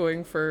 keep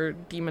going for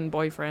demon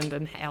boyfriend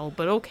in hell,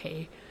 but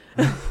okay.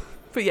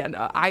 But yeah,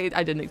 no, I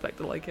didn't expect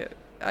to like it.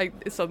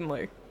 It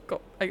suddenly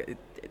got...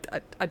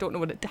 I don't know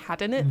what it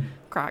had in it.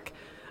 Crack.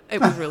 It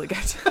was really good.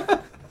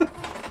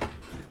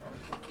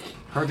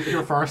 Heard it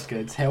here first,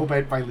 kids.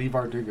 Hellbent by Lee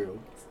Bardugo.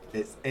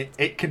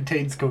 It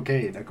contains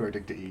cocaine,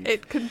 according to Eve.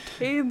 It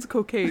contains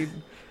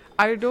cocaine.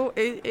 I don't...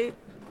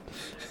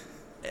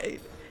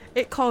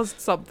 It caused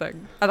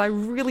something, and I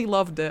really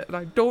loved it, and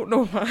I don't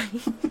know why.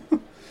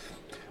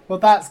 Well,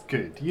 that's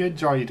good. You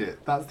enjoyed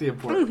it. That's the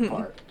important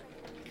part.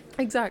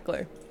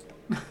 Exactly.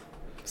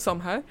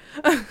 Somehow.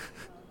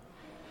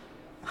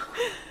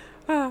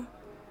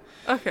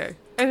 Okay.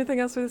 Anything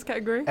else for this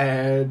category?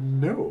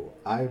 No.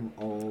 I'm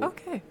all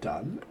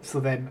done.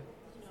 So then,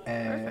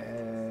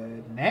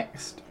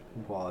 next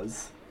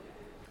was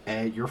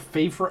your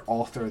favourite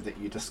author that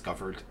you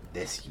discovered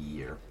this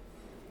year.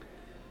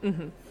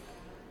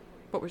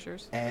 What was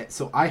yours?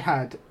 So I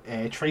had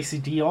Tracy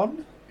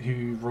Dion,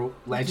 who wrote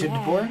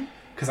Legendborn,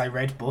 because I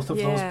read both of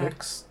those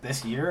books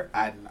this year,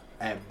 and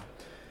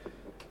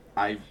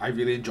I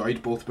really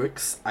enjoyed both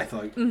books. I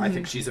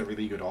think she's a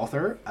really good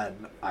author,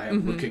 and I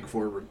am looking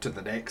forward to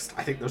the next.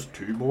 I think there's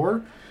 2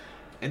 more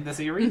in the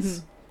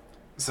series,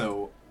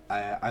 so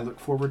I look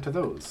forward to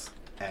those.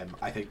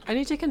 I think I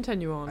need to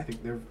continue on. I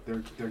think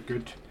they're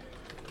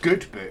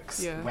good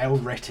books, well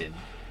written,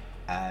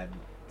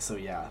 so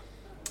yeah.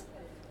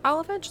 I'll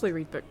eventually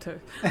read book 2.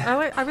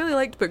 I really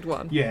liked book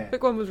 1. Yeah,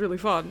 book 1 was really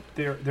fun.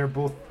 They're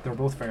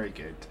both very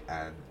good,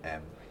 and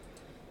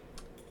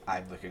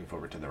I'm looking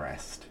forward to the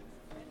rest.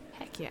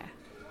 Heck yeah.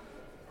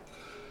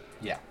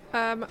 Yeah.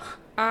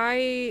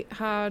 I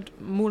had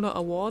Mona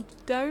Award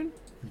down.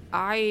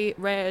 I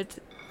read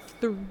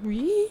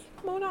 3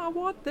 Mona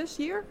Award this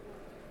year.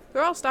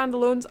 They're all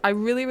standalones. I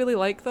really, really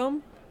like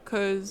them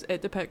because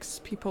it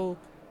depicts people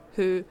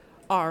who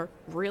are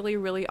really,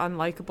 really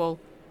unlikable,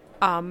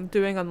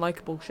 doing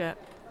unlikable shit,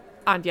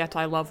 and yet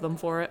I love them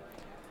for it.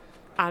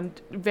 And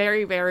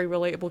very, very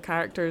relatable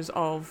characters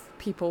of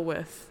people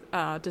with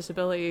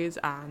disabilities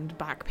and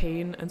back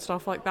pain and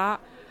stuff like that,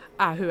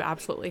 who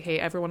absolutely hate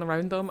everyone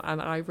around them,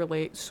 and I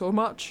relate so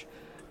much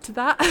to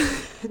that.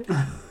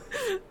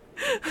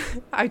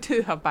 I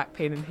do have back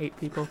pain and hate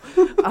people.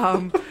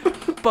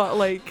 But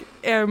like,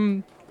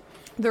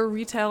 there are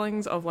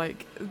retellings of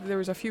like there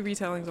was a few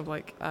retellings of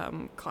like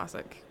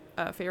classic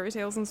fairy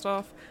tales and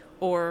stuff,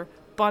 or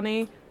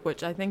Bunny,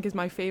 which I think is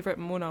my favorite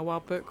Mona Wa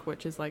book,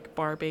 which is like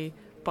Barbie,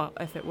 but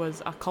if it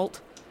was a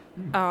cult,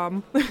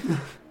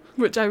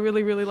 which I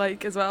really really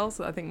like as well.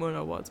 So I think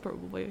Mona Wa's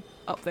probably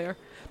up there.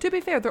 To be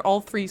fair, they're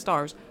all 3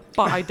 stars,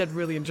 but I did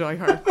really enjoy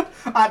her.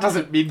 That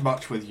doesn't mean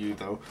much with you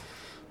though.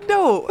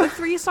 No,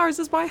 3 stars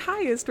is my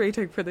highest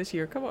rating for this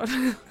year. Come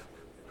on.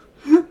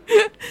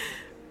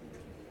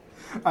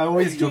 I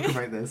always joke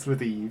about this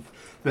with Eve,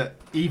 that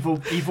Eve will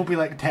be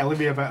like telling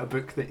me about a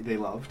book that they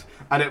loved,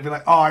 and it'll be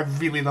like, oh, I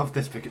really loved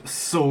this book, it was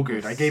so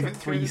good, I gave it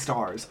 3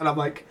 stars, and I'm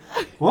like,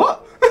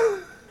 what?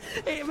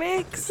 It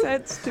makes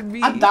sense to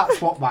me. And that's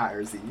what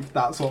matters, Eve,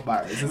 that's what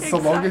matters, is so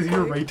long as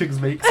your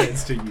ratings make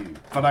sense to you,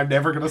 but I'm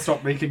never going to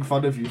stop making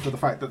fun of you for the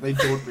fact that they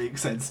don't make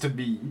sense to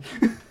me.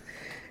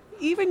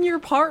 Even your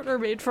partner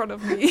made fun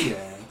of me.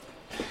 Yeah.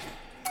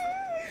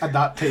 And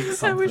that takes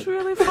something. That was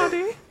really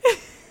funny.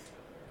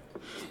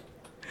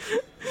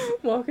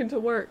 Walking to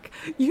work.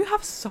 You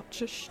have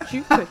such a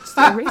stupid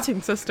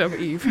rating system,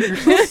 Eve.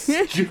 You're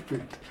so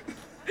stupid.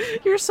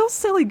 You're so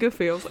silly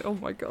goofy. I was like, oh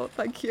my god,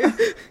 thank you.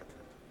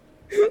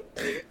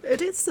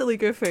 It is silly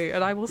goofy,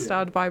 and I will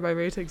stand by my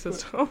rating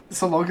system.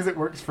 So long as it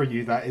works for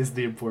you, that is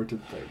the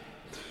important thing.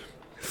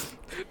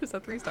 Just a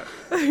 3 star.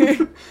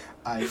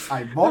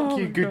 I mock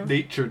you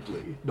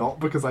good-naturedly, not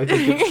because I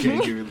think it's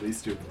genuinely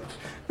stupid.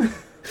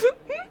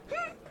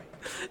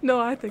 No,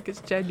 I think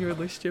it's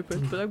genuinely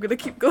stupid, but I'm gonna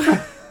keep going.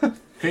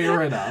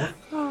 Fair enough.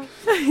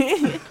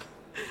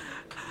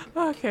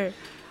 Okay.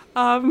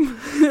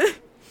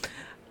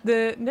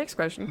 The next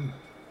question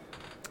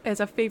is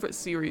a favourite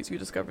series you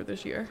discovered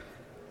this year.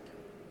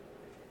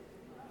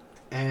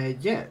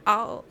 Yeah.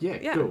 Go.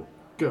 You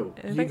go.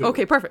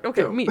 Okay, perfect.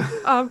 Okay, Go. me.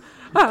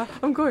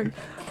 I'm going.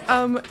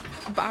 But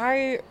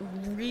I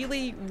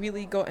really,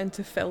 really got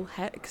into Phil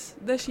Hicks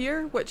this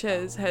year, which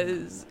is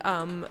his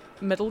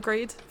middle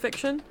grade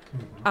fiction.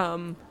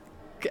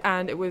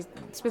 And it was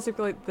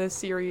specifically the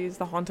series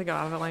The Haunting of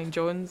Aveline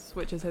Jones,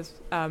 which is his,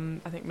 I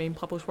think, main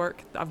published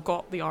work. I've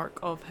got the arc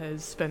of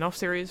his spin-off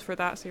series for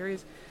that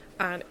series,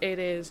 and it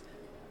is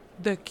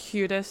the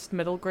cutest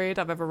middle grade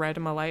I've ever read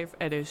in my life.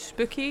 It is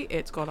spooky,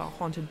 it's got a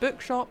haunted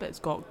bookshop, it's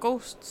got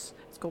ghosts,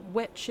 it's got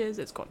witches,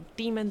 it's got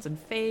demons and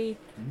fae.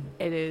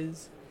 It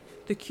is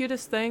the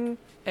cutest thing.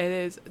 It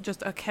is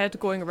just a kid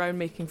going around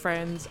making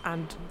friends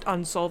and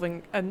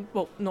solving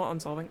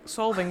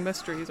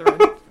mysteries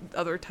around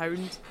other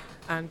towns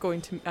and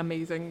going to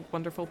amazing,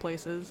 wonderful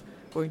places,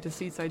 going to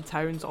seaside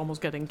towns,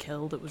 almost getting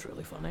killed. It was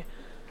really funny.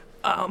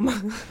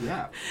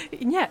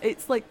 Yeah,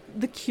 it's like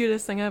the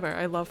cutest thing ever.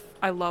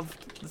 I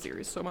loved the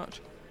series so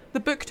much. The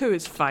book too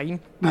is fine.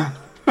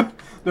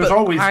 There's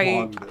always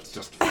one that's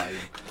just fine.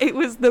 It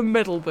was the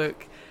middle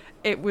book.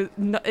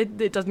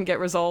 It doesn't get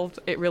resolved.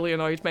 It really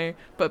annoyed me.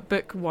 But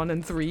book 1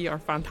 and 3 are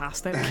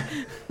fantastic.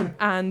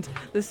 And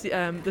the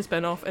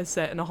spin-off is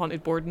set in a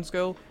haunted boarding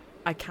school.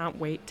 I can't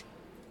wait.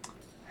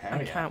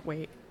 I can't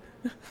wait.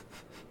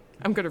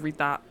 I'm gonna read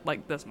that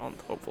like this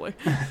month, hopefully.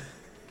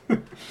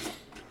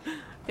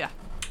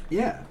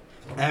 Yeah.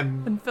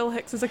 And Phil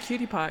Hicks is a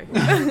cutie pie.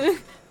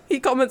 He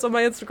comments on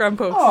my Instagram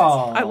posts.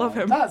 Oh, I love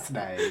him. That's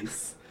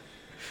nice.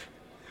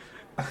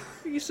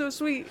 He's so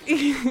sweet.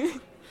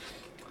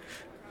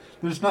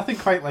 There's nothing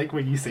quite like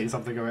when you say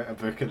something about a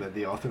book and then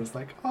the author's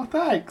like, oh,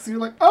 thanks. You're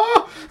like,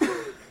 oh,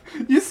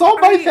 you saw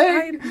my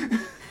thing.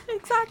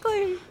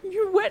 Exactly.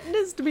 You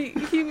witnessed me.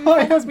 He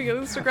follows me on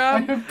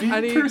Instagram. I have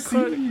been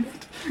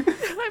perceived.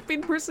 I've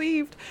been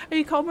perceived. And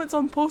he comments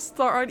on posts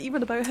that aren't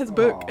even about his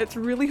book. Aww. It's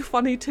really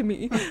funny to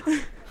me.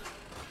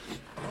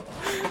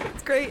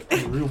 It's great.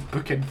 I'm a real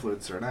book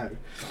influencer now.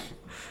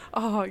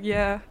 Oh,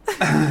 yeah.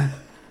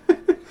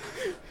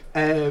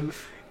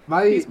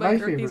 My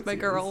favourite he's my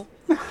girl.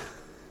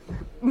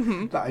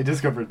 that I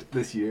discovered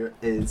this year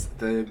is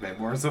the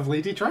Memoirs of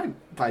Lady Trent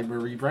by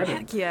Marie Brennan.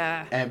 Heck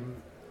yeah.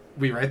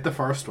 We read the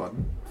first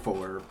one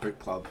for book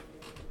club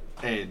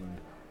in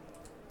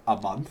a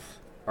month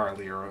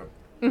earlier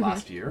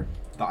last year,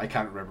 but I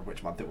can't remember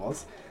which month it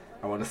was.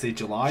 I want to say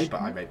July,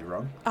 but I might be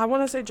wrong. I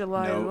want to say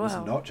July as well. No, it was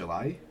not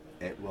July.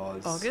 It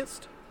was...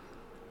 August?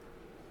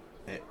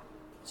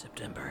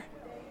 September.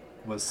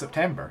 Was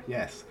September,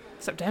 yes.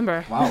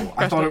 September. Wow,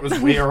 I thought it was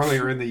way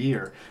earlier in the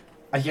year.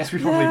 I guess we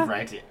probably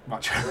read it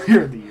much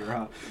earlier in the year,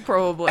 huh?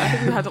 Probably. I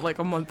think we had it like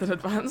a month in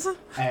advance.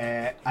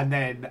 And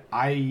then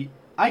I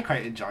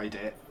quite enjoyed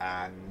it,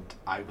 and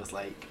I was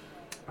like,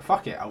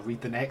 fuck it, I'll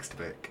read the next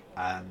book.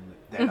 And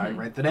then I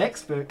read the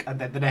next book, and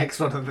then the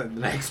next one, and then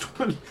the next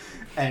one.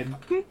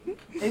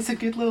 It's a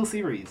good little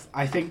series.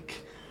 I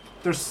think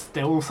there's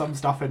still some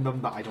stuff in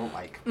them that I don't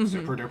like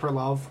super duper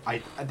love.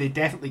 They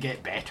definitely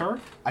get better,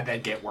 and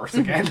then get worse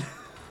again.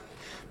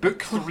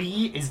 Book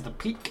 3 is the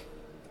peak,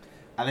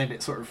 and then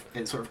it sort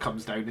of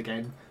comes down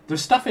again.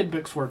 There's stuff in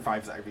books 4 and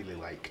 5 that I really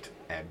liked,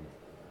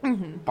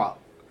 but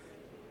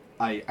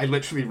I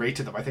literally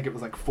rated them. I think it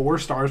was like 4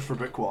 stars for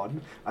book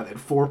 1, and then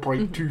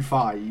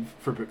 4.25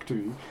 for book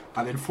 2,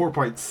 and then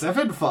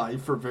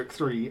 4.75 for book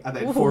 3, and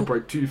then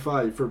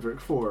 4.25 for book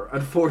 4,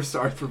 and 4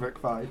 stars for book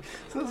 5.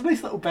 So it's a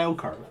nice little bell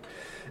curve.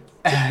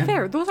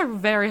 Fair, those are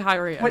very high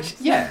ratings.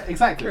 Which, yeah,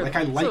 exactly. Like,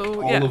 I like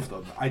all of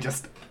them. I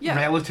just, Yeah.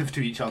 relative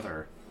to each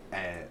other,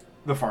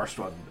 the first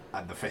one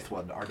and the 5th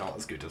one are not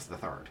as good as the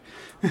 3rd.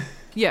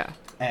 Yeah.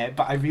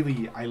 But I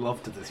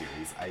loved the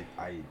series.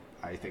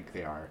 I think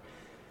they are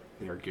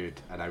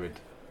good, and I would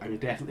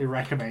definitely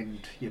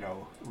recommend,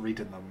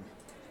 reading them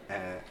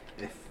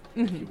if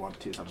you want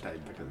to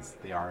sometime, because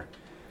they are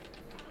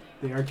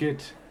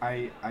good.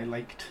 I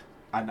liked,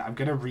 and I'm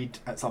gonna read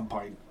at some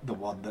point the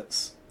one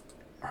that's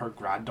her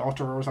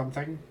granddaughter or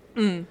something.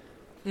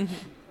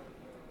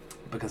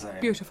 Because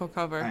Beautiful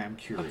cover. I am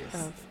curious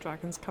of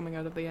dragons coming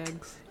out of the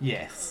eggs.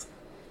 Yes.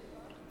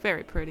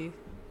 Very pretty.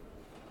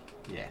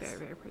 Yes. Very,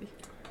 very pretty.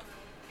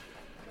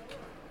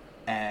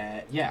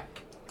 Yeah.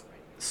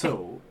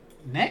 So,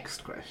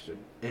 next question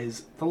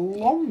is the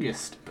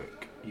longest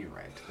book you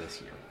read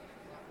this year.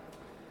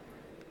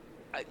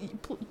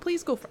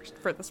 Please go first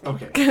for this one.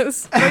 Okay.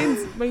 Because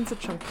mine's a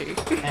chunky.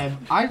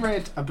 I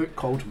read a book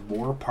called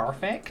More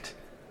Perfect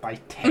by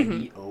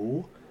Teddy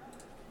O.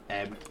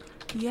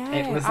 Yeah,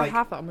 it was I like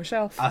have that on my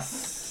shelf. a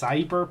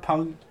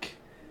cyberpunk,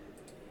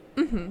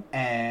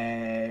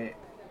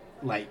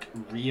 like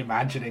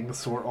reimagining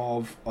sort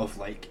of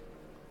like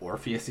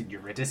Orpheus and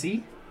Eurydice.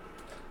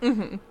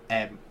 I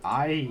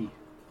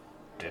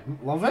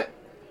didn't love it.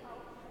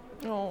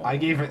 Oh. I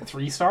gave it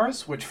 3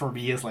 stars, which for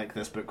me is like,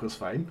 this book was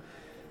fine.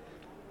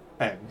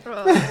 There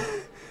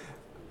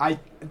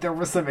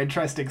was some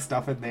interesting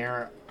stuff in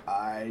there.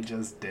 I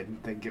just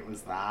didn't think it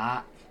was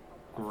that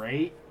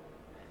great.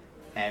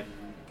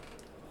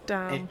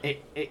 Damn.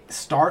 It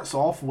starts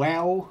off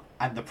well,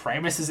 and the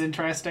premise is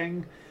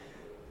interesting,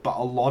 but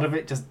a lot of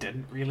it just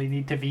didn't really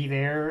need to be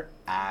there,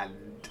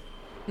 and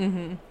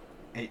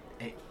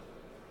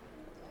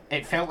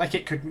it felt like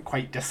it couldn't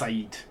quite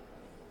decide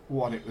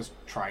what it was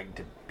trying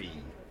to be.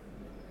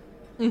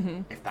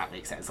 If that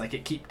makes sense. Like,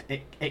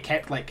 it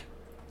kept like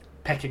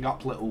picking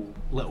up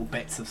little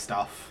bits of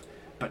stuff,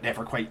 but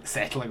never quite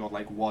settling on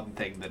like one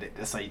thing that it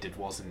decided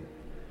wasn't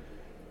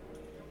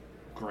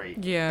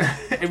great. Yeah.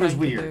 It was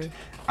weird.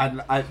 And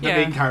the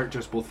main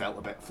characters both felt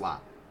a bit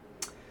flat.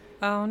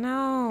 Oh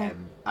no.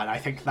 And I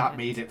think that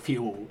made it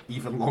feel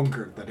even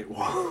longer than it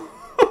was.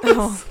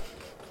 Oh.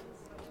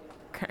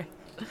 Okay.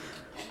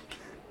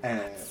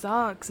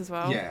 Sucks as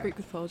well. Yeah. Greek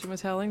mythology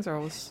retellings are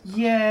always.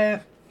 Yeah,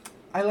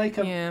 I like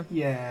them. Yeah.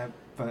 Yeah,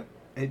 but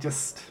it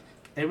was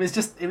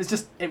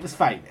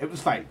fine. It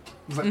was fine. It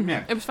was like,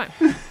 yeah. It was fine.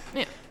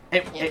 Yeah.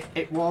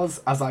 It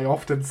was, as I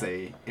often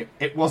say,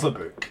 it was a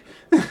book.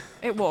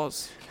 It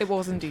was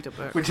indeed a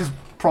book. Which is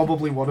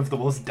probably one of the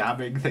most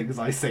damning things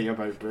I say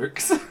about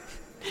books.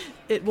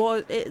 It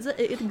was.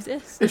 It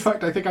exists. In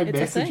fact, I think I It's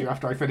a messaged thing. you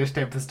after I finished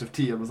Tempest of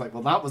Tea and was like,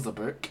 well, that was a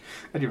book.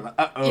 And you were like,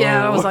 uh-oh.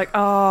 Yeah, I was like,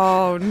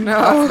 oh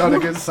no. That's not a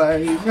good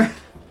sign. I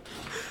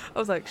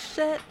was like,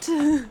 shit.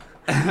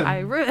 I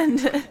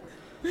ruined it.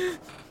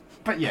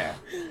 But yeah,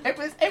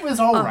 it was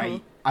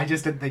alright. I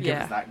just didn't think it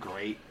was that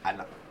great.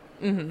 And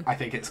I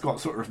think it's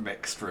got sort of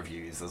mixed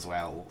reviews as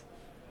well.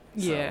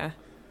 So. Yeah.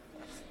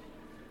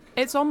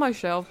 It's on my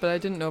shelf, but I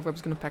didn't know if I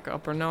was going to pick it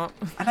up or not.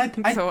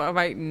 And So I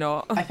might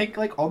not. I think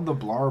like on the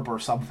blurb or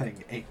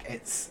something, it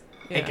gets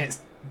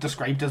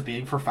described as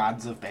being for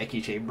fans of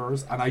Becky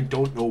Chambers, and I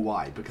don't know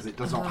why, because it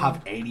does not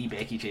have any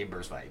Becky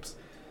Chambers vibes.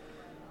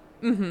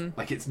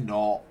 Like, it's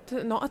not.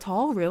 Not at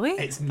all, really?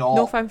 It's not.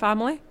 No Found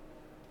Family?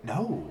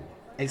 No.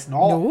 It's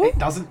not. No? It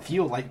doesn't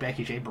feel like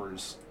Becky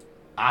Chambers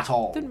at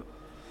all.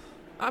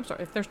 I'm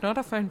sorry, if there's not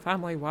a Found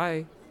Family,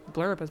 why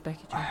blurb as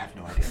Becky I Chambers? have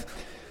no idea.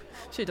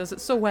 She does it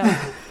so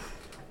well.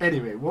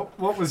 Anyway,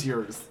 what was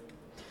yours?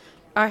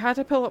 I had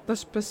to pull up the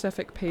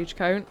specific page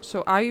count,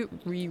 so I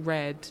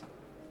reread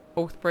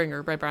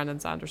Oathbringer by Brandon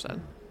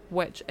Sanderson,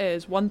 which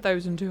is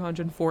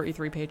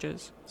 1,243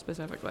 pages,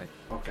 specifically.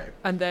 Okay.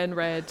 And then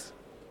read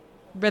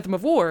Rhythm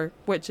of War,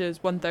 which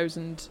is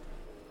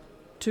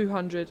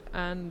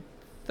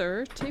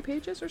 1,230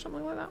 pages or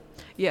something like that.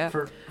 Yeah.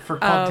 For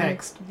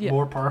context, yeah.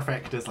 More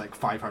Perfect is like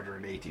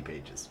 580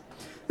 pages.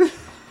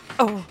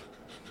 Oh.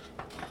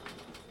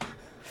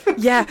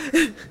 Yeah.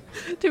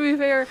 To be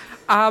fair,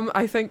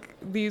 I think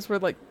these were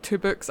like 2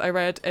 books I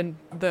read in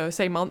the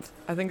same month.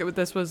 I think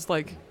this was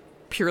like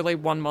purely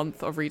 1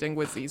 month of reading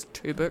with these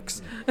 2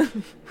 books.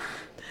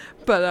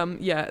 But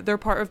yeah, they're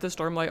part of the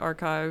Stormlight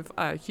Archive,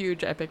 a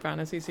huge epic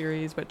fantasy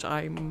series which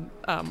I'm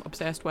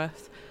obsessed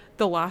with.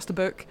 The last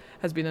book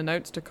has been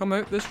announced to come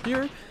out this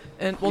year,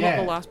 and well, not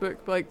the last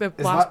book, but like the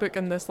last book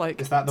in this like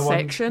is that the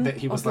section one that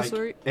he was of the like?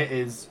 story. It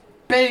is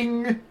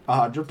Bing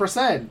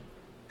 100%.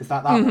 Is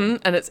that one?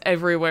 And it's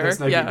everywhere. It's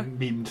now yeah,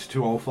 being memed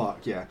to all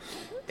fuck. Yeah.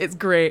 it's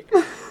great.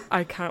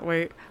 I can't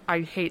wait.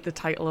 I hate the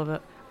title of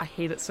it. I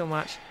hate it so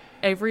much.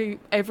 Every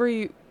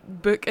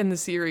book in the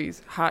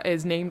series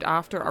is named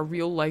after a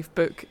real life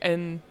book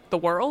in the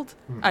world,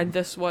 and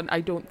this one I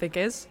don't think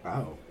is.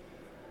 Oh.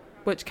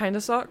 Which kind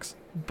of sucks.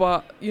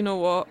 But you know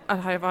what?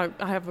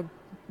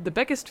 The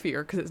biggest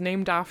fear, because it's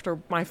named after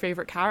my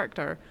favourite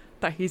character,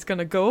 that he's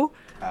gonna go,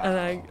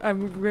 and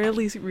I'm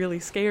really, really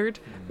scared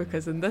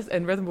because in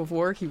Rhythm of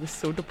War he was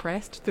so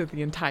depressed through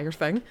the entire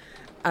thing,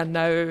 and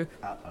now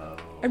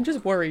I'm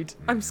just worried.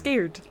 I'm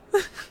scared.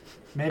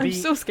 Maybe I'm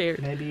so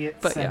scared. Maybe it's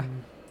but yeah.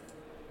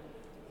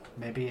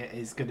 Maybe it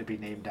is going to be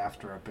named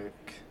after a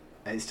book.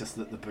 It's just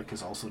that the book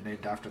is also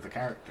named after the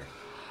character.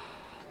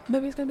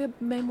 Maybe it's gonna be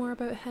a memoir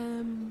about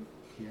him.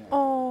 Yeah.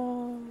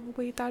 Oh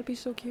wait, that'd be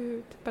so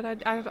cute. But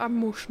I'd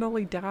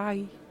emotionally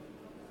die.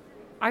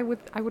 I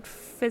would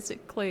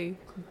physically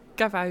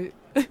give out.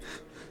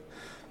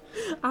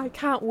 I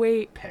can't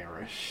wait.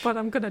 Perish. But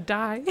I'm gonna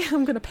die.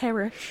 I'm gonna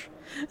perish.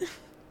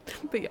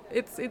 But yeah,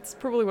 it's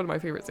probably one of my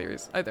favourite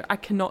series. I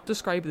cannot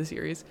describe the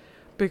series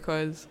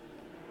because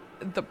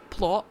the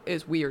plot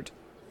is weird.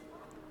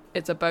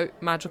 It's about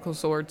magical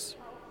swords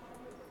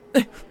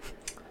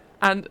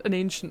and an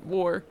ancient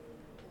war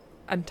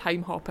and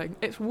time hopping.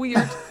 It's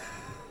weird.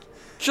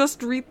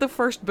 Just read the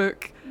first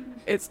book.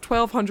 It's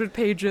 1,200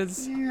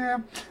 pages. Yeah.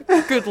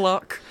 Good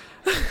luck.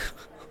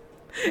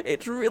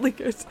 It's really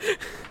good.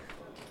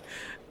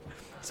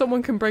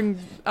 Someone can bring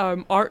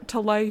art to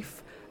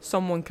life.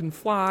 Someone can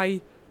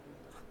fly.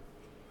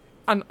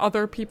 And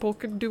other people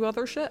can do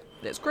other shit.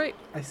 It's great.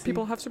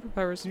 People have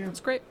superpowers. Yeah.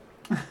 It's great.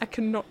 I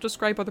cannot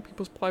describe other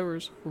people's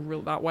powers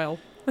that well.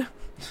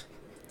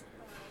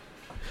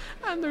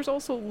 And there's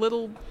also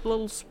little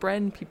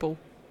spren people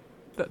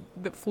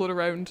that float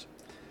around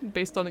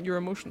based on your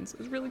emotions.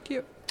 It's really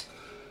cute.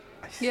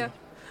 I see. Yeah.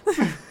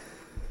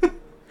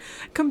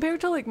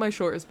 Compared to like my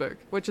shortest book,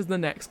 which is the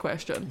next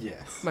question.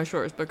 Yes. My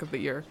shortest book of the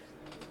year.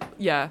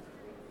 Yeah.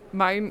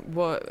 Mine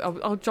was...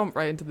 I'll jump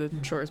right into the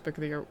shortest book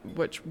of the year,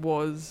 which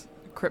was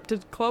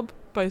Cryptid Club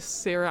by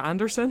Sarah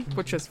Anderson,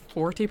 which is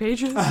 40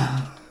 pages.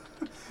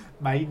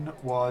 Mine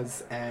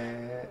was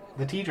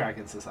The Tea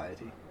Dragon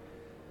Society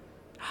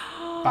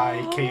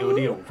by Kay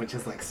O'Neill, which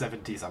is like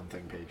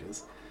 70-something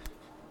pages.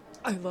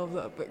 I love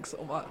that book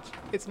so much.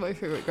 It's my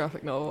favourite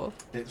graphic novel.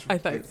 I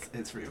think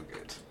it's real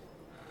good.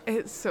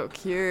 It's so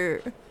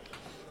cute.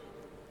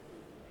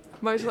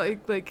 Much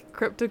like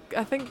Cryptid...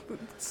 I think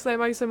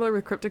semi-similar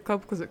with Cryptid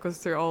Club because it goes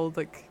through all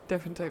like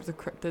different types of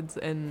cryptids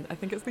in... I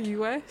think it's the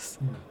US.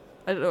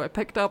 I don't know. I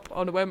picked up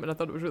on a whim and I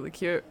thought it was really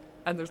cute.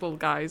 And there's little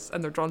guys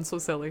and they're drawn so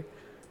silly.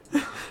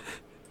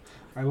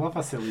 I love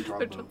a silly drawn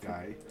little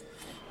guy.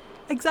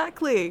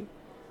 Exactly.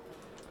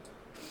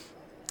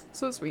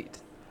 So sweet.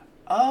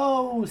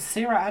 Oh,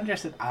 Sarah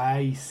Anderson.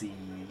 I see.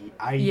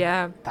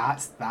 Yeah.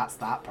 That's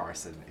that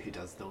person who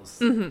does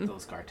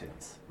those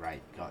cartoons.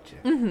 Right, gotcha.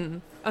 Mm-hmm.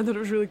 I thought it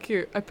was really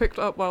cute. I picked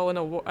it up while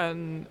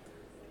in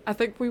I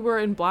think we were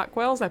in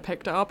Blackwell's. I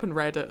picked it up and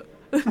read it.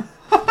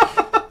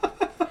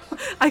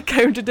 I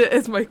counted it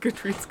as my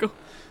Goodreads goal.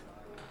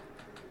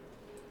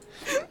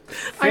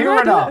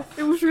 Fair enough.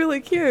 It was really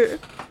cute.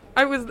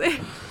 I was there.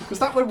 Was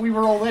that when we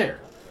were all there?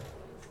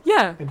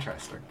 Yeah.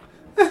 Interesting.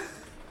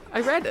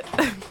 I read it.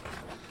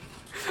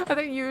 I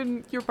think you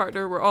and your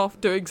partner were off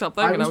doing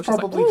something, I and I was was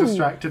probably just like,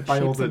 distracted by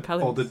all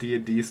pellets. the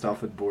D&D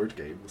stuff and board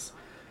games.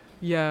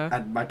 Yeah.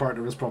 And my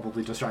partner was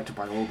probably distracted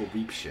by all the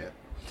weep shit.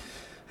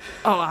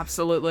 Oh,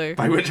 absolutely.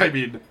 By which I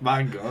mean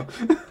manga.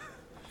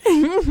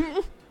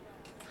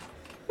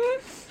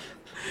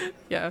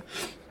 Yeah.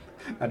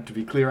 And to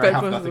be clear, I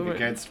have nothing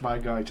against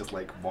manga. I just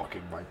like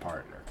mocking my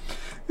partner.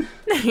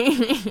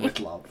 With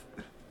love.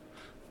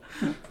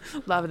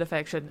 Love and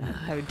affection.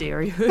 How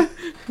dare you?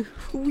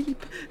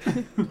 Weep.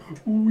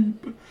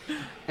 Weep.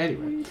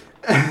 Anyway.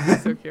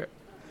 So cute.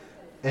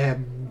 Yeah.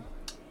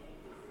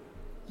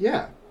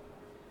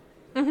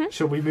 Mm-hmm.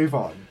 Shall we move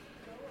on?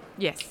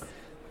 Yes.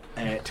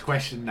 To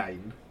question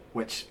 9,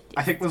 which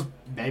I think was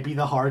maybe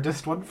the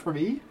hardest one for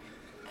me.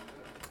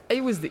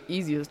 It was the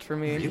easiest for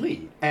me.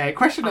 Really?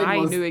 Question 9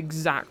 was... I knew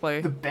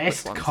exactly the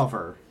best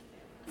cover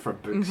from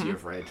books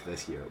you've read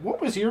this year. What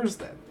was yours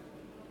then?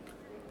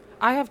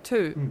 I have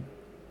 2.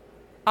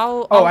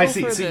 I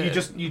see. So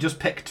you just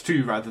picked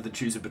 2 rather than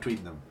choosing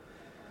between them.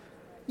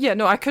 Yeah,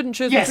 no, I couldn't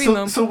choose between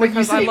them. So when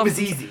you say it was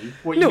easy,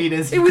 what you mean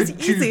is you couldn't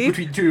choose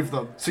between 2 of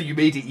them, so you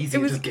made it easy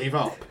and just gave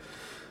up.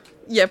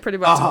 Yeah, pretty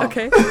much. Uh-huh.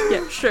 Okay.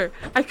 Yeah, sure.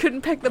 I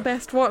couldn't pick the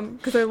best one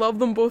because I love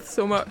them both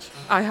so much.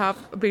 I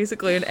have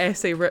basically an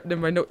essay written in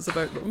my notes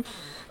about them.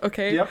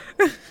 Okay? Yep.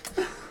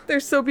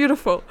 They're so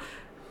beautiful.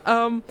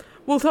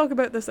 We'll talk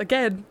about this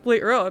again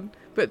later on,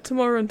 but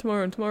Tomorrow and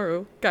Tomorrow and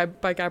Tomorrow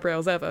by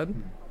Gabrielle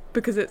Zevin,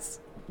 because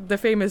it's the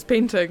famous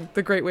painting,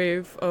 The Great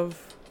Wave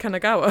of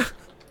Kanagawa,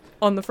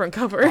 on the front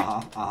cover.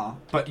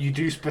 But you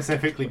do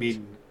specifically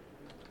mean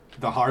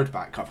the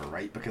hardback cover,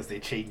 right? Because they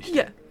changed it.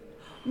 Yeah.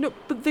 No,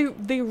 but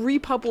they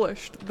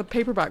republished the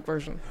paperback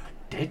version.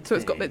 So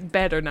it's got it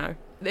better now.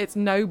 It's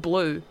now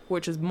blue,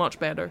 which is much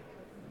better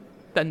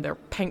than their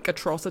pink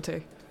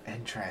atrocity.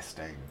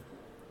 Interesting.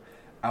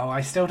 Oh,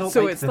 I still don't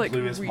like the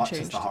blue as much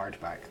as the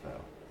hardback,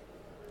 though.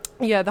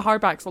 Yeah, the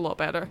hardback's a lot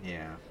better.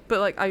 Yeah. But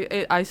like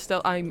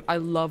I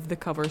love the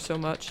cover so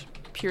much.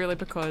 purely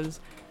because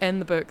in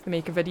the book they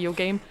make a video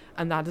game,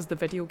 and that is the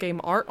video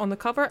game art on the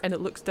cover, and it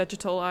looks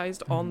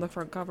digitalized on the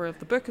front cover of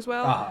the book as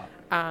well.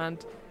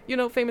 And you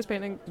know, famous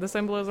painting, the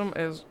symbolism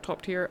is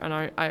top tier, and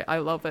I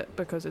love it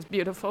because it's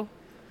beautiful.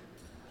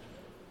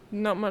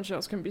 Not much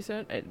else can be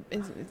said.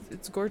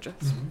 It's gorgeous.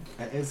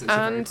 It is. It's and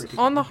a very pretty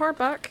on the cover.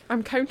 hardback,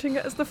 I'm counting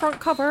it as the front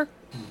cover.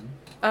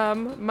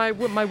 My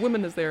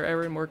woman is there,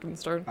 Erin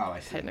Morgenstern. Oh, I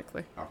see.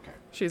 Technically, Okay.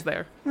 she's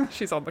there.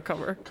 She's on the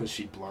cover. Because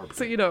she blurbed.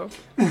 So you know,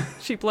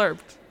 she blurbed.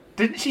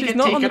 Didn't she She's get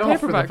not taken on the off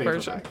for the paperback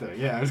paperback version.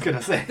 though? Yeah, I was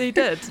gonna say. They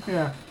did.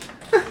 Yeah.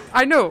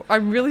 I know.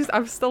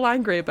 I'm still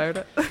angry about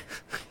it.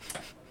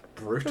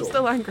 Brutal. I'm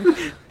still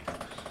angry.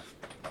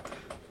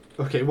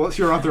 Okay, what's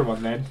your other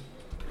one then?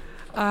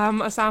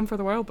 A Sam for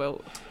the World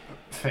Built.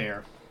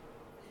 Fair.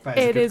 That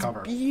is a It good is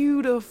cover.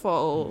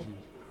 beautiful.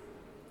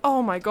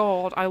 Oh my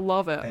god, I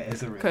love it. It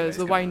is a really Because nice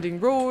the cover. winding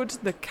road,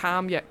 the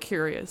calm yet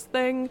curious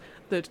thing,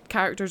 the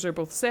characters are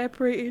both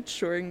separated,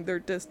 showing their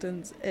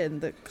distance in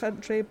the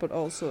country, but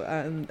also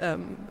and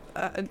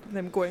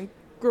them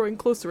growing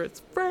closer as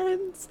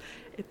friends.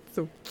 It's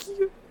so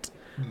cute.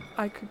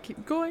 I could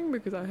keep going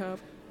because I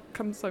have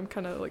some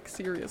kind of like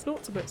serious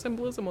notes about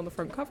symbolism on the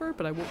front cover,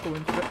 but I won't go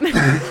into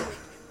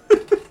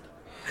it.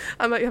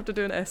 I might have to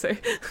do an essay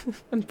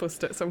and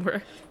post it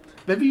somewhere.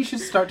 Maybe you should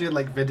start doing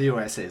like video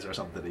essays or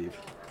something, Eve.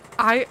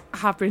 I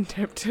have been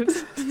tempted.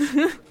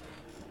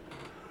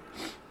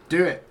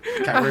 Do it,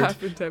 I coward. have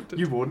been tempted.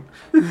 You won't.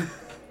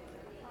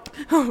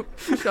 Oh,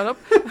 shut up.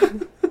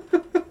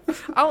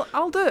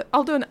 I'll do it.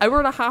 I'll do an hour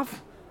and a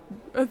half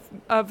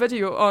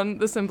video on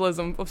the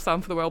symbolism of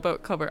Sam for the Well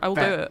Built cover. I'll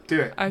do it. Do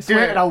it. I Do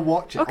swear. it and I'll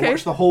watch it. Okay. I'll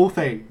watch the whole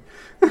thing.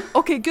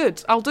 Okay,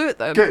 good. I'll do it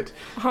then. Good.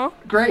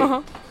 Great.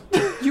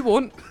 You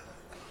won't.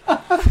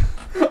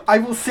 I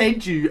will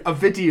send you a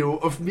video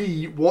of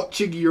me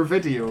watching your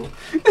video.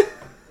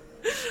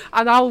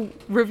 And I'll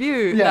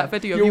review that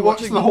video of you'll you watch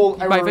watching the whole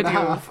hour my and video. a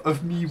half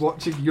of me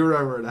watching your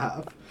hour and a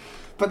half.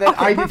 But then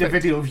Okay, I need perfect. a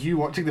video of you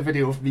watching the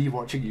video of me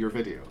watching your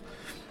video.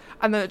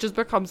 And then it just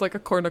becomes like a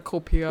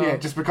cornucopia. Yeah,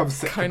 it just becomes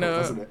cyclical, kinda-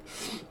 doesn't it?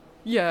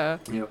 Yeah.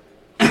 Yep.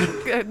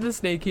 The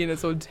snakey in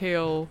its own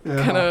tail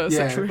kind of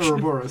situation.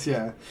 Ouroboros,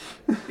 yeah.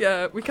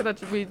 Yeah, we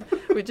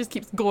just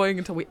keeps going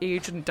until we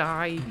age and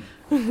die.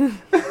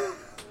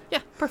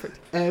 Yeah, perfect.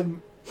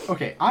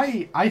 Okay,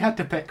 I had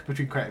to pick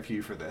between quite a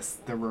few for this.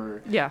 There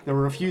were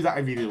a few that I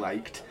really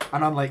liked,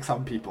 and unlike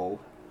some people,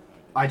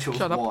 I chose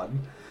Shut up.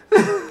 one.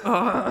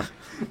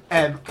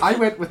 I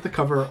went with the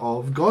cover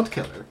of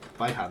Godkiller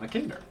by Hannah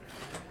Kinder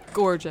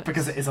Gorgeous.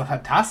 because it is a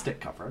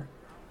fantastic cover.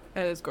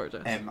 It is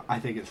gorgeous. I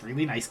think it's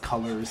really nice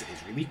colours.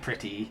 It's really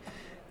pretty.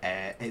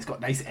 It's got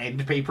nice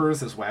end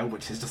papers as well,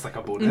 which is just like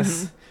a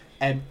bonus.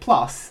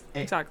 Plus,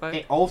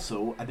 it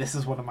also, and this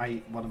is one of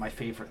my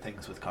favourite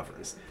things with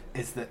covers,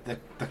 is that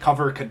the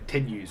cover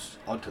continues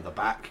onto the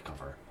back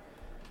cover,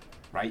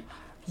 right?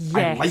 Yes,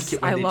 I like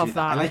it when they love do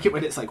that. I like it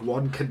when it's like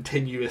one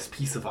continuous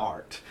piece of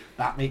art.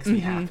 That makes me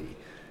happy.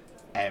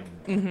 And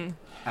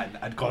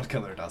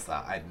Godkiller does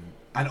that,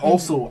 and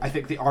also I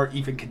think the art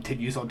even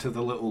continues onto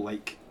the little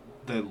like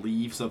the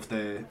leaves of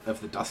the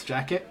dust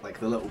jacket, like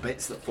the little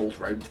bits that fold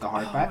round the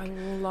hardback.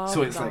 I love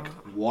so it's that. like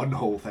one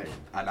whole thing,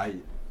 and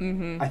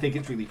I think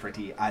it's really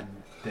pretty, and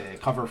the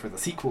cover for the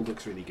sequel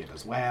looks really good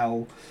as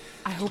well.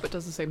 I hope it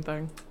does the same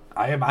thing.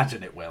 I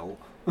imagine it will.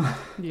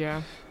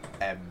 Yeah.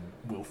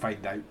 We'll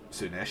find out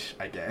soonish,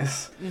 I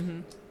guess.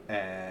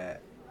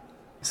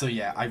 So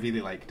yeah, I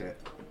really liked it.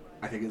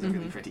 I think it's a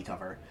really pretty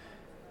cover.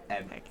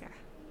 Heck yeah.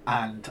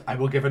 And I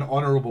will give an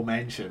honourable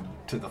mention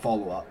to the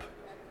follow-up,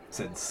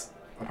 since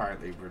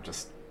apparently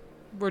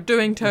We're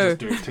doing we're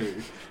two. just doing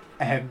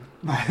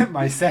two.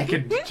 My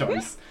second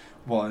choice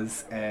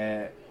was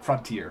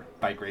Frontier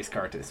by Grace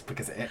Curtis,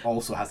 because it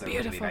also has a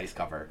really Beautiful. nice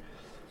cover.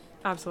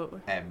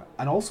 Absolutely. And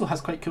also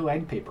has quite cool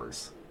end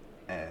papers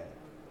on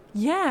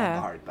Yeah.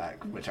 the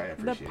hardback, which I The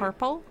appreciate.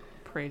 purple,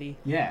 pretty.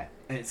 Yeah,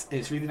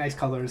 it's really nice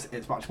colours.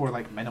 It's much more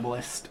like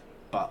minimalist,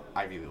 but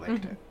I really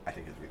liked it. I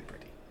think it's really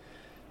pretty.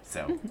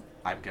 So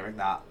I'm giving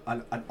that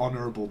an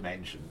honourable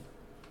mention.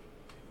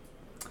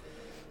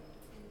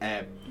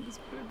 It's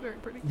very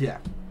pretty. Yeah.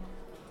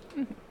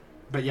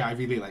 But yeah, I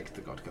really liked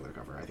the Godkiller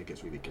cover. I think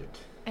it's really good.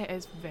 It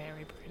is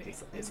very pretty.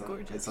 It's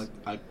gorgeous. It's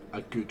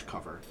a good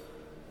cover.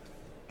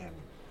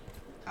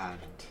 And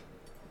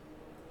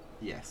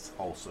yes,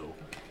 also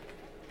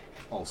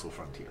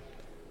Frontier.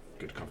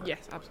 Good cover.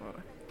 Yes,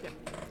 absolutely. Yeah.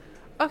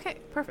 Okay,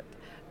 perfect.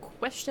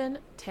 Question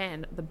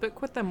 10. The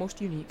book with the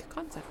most unique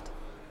concept.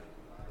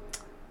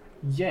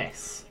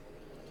 Yes.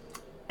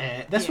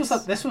 This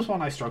was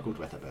one I struggled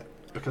with a bit,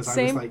 because I was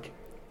Same. like,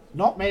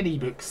 not many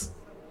books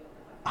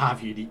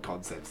have unique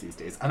concepts these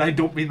days, and I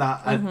don't mean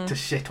that to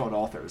shit on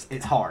authors.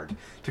 It's hard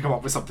to come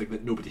up with something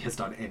that nobody has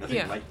done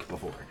anything like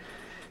before.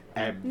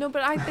 No,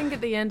 but I think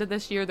at the end of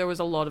this year there was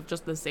a lot of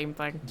just the same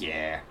thing.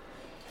 Yeah.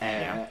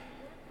 Yeah.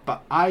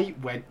 But I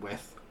went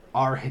with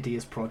Our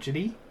Hideous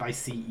Progeny by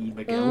C.E.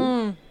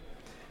 McGill.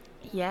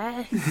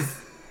 Yes.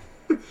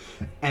 So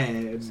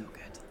good.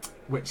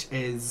 Which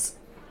is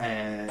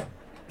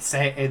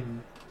set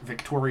in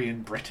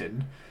Victorian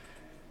Britain,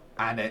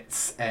 and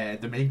it's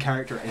the main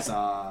character is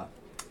a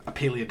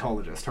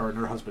paleontologist. Her and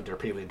her husband are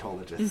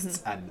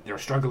paleontologists, and they're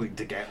struggling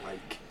to get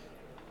like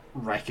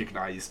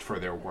recognized for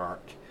their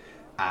work,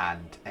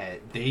 and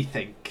they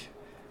think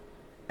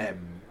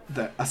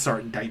that a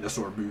certain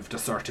dinosaur moved a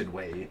certain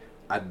way,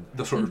 and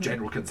the sort of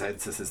general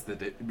consensus is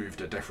that it moved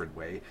a different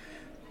way.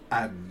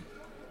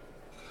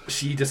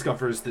 She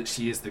discovers that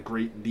she is the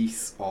great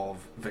niece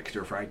of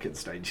Victor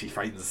Frankenstein. She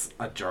finds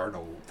a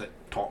journal that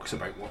talks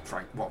about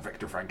what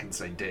Victor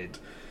Frankenstein did,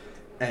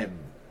 and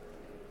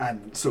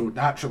so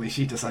naturally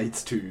she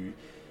decides to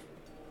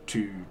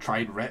try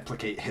and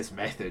replicate his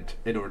method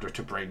in order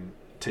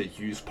to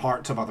use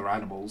parts of other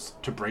animals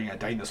to bring a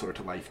dinosaur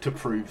to life to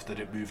prove that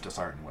it moved a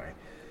certain way.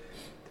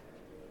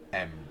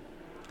 And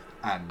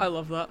I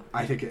love that.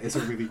 I think it is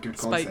a really good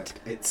concept.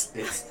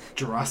 It's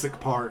Jurassic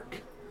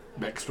Park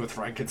mixed with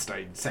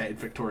Frankenstein set in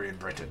Victorian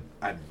Britain,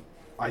 and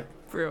I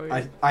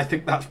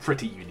think that's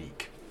pretty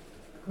unique.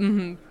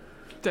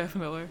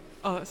 Definitely.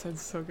 Oh, that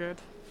sounds so good.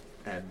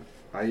 And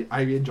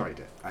I enjoyed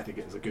it. I think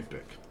it is a good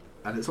book,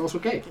 and it's also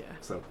gay. Yeah.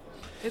 So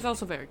it's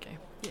also very gay.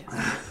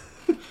 Yes.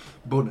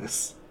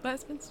 Bonus.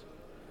 Lesbians.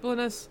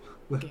 Bonus.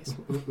 Gays.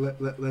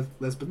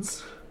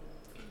 Lesbians.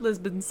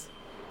 Lesbians.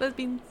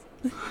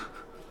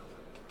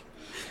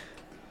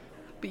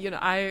 But you know,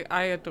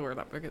 I adore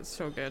that book. It's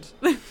so good.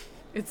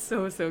 It's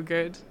so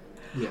good.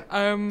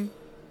 Yeah.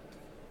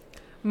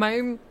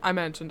 Mine I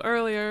mentioned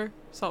earlier,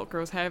 Salt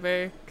Grows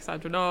Heavy,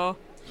 Cassandra Naw.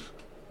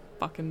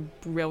 Fucking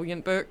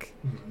brilliant book.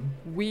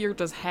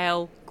 Weird as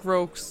hell.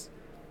 Gross.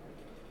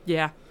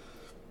 Yeah.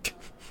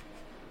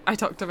 I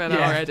talked about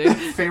it already.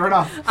 Fair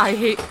enough. I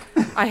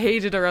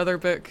hated her other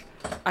book.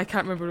 I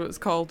can't remember what it was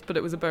called, but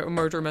it was about a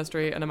murder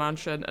mystery in a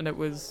mansion, and it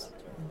was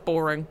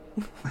boring.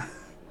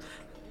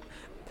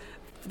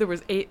 There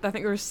was I think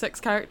there were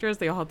 6 characters.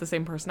 They all had the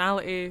same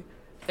personality.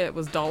 It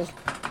was dull.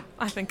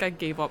 I think I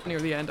gave up near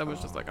the end. I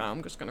was just like,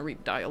 I'm just gonna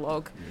read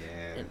dialogue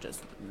and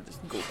just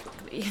go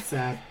quickly.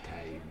 Sad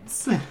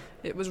times.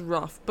 It was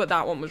rough, but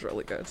that one was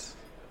really good.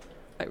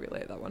 I really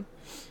like that one.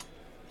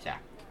 Yeah.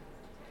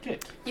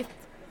 Good. Yes.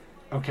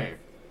 Okay.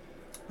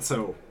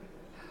 So,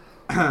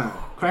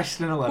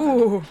 question 11.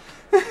 Ooh.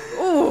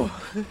 Ooh.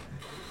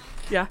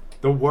 Yeah.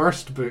 The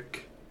worst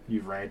book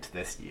you've read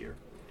this year.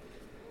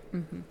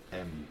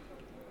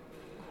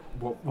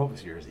 What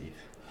was yours, Eve?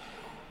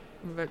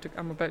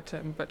 I'm about to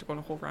go on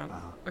a whole rant.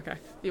 Okay.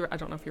 I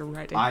don't know if you're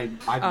ready.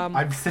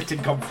 I'm sitting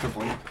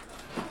comfortably.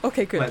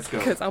 Okay, good. Let's go.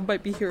 Because I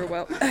might be here a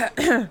while.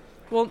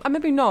 Well,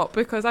 maybe not,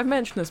 because I've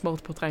mentioned this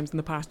multiple times in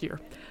the past year.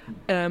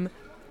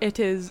 It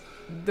is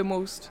the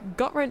most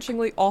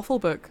gut-wrenchingly awful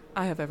book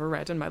I have ever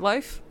read in my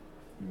life.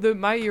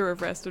 My Year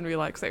of Rest and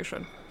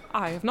Relaxation.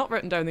 I have not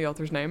written down the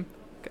author's name.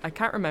 I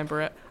can't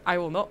remember it. I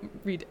will not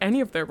read any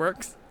of their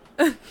works.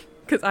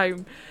 Because I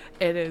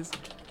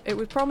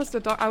was promised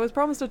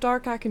a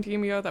dark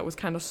academia that was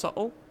kind of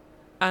subtle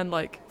and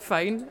like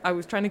fine. I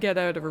was trying to get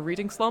out of a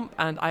reading slump,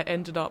 and I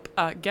ended up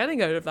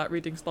getting out of that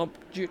reading slump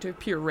due to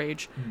pure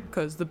rage,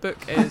 because the book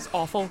is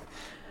awful.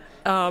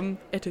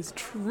 It is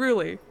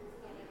truly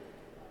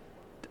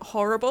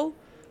horrible.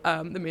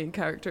 The main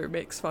character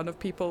makes fun of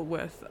people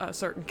with a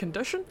certain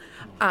condition,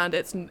 and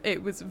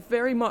it was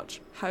very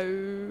much how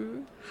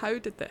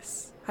did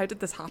this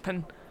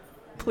happen?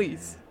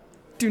 Please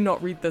do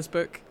not read this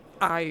book.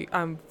 I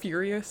am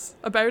furious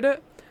about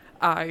it.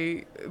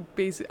 I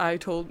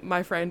told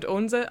my friend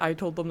owns it. I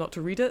told them not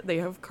to read it. They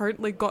have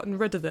currently gotten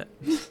rid of it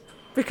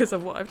because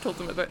of what I've told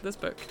them about this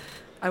book.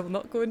 I will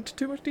not go into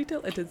too much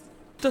detail. It is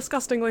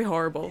disgustingly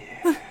horrible.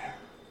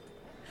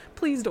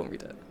 Please don't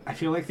read it. I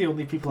feel like the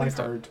only people I've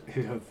heard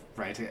who have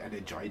read it and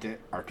enjoyed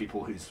it are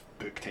people whose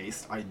book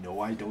taste I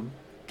know I don't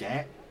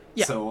get.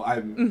 Yeah. So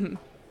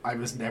I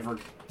was never,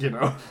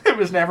 it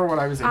was never what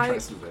I was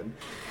interested in.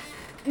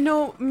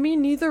 No, me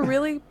neither,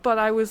 really. But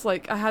I was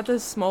like, I had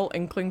this small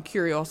inkling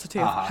curiosity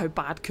of how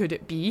bad could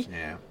it be.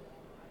 Yeah.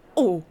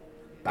 Oh,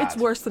 bad. It's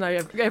worse than I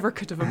ever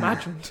could have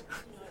imagined.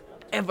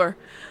 Ever.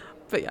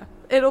 But yeah,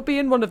 it'll be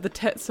in one of the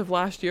tits of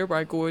last year where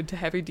I go into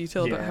heavy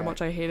detail about how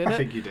much I hated it. I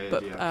think you did,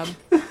 but, yeah.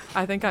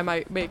 I think I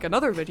might make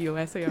another video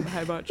essay on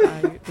how much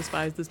I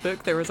despise this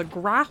book. There is a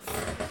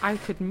graph I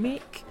could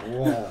make.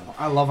 Oh,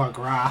 I love a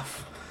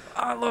graph.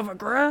 I love a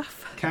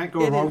graph. Can't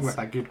go wrong with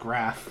a good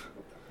graph.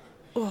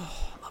 Oh,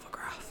 I love a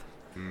graph.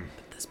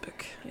 But this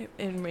book, it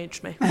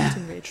enraged me. It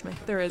enraged me.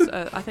 There is,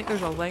 I think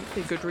there's a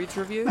lengthy Goodreads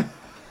review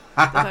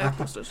that I have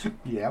posted.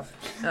 Yep.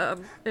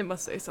 It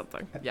must say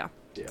something. Yeah.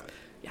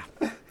 Yeah.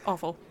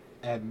 Awful.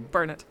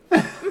 Burn it.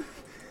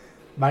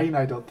 Mine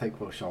I don't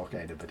think will shock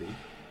anybody.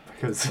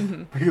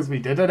 Because we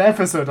did an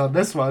episode on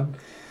this one.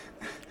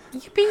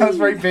 Yippee. That's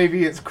right,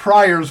 baby. It's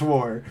Crier's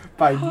War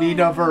by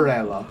Nina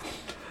Varela.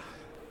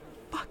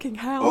 Fucking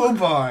hell. Oh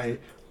boy.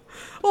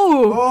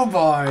 Oh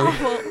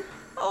boy.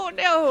 Oh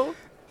no.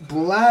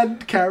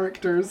 Bland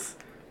characters.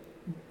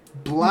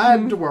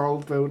 Bland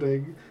world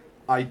building.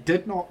 I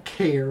did not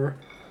care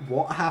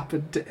what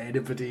happened to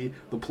anybody.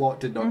 The plot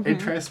did not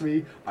interest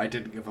me. I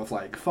didn't give a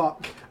flying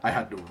fuck. I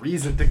had no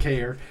reason to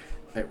care.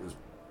 It was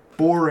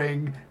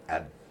boring,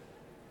 and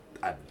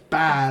and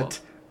bad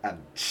and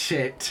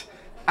shit,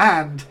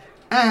 and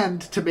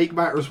to make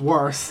matters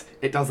worse,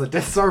 it does a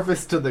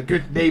disservice to the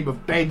good name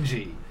of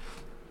Benji.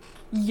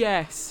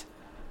 Yes.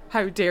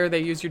 How dare they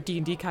use your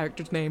D&D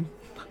character's name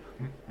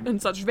in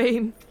such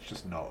vain? It's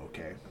just not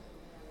okay.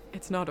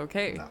 It's not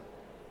okay. No.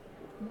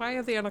 Why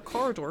are they in a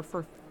corridor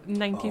for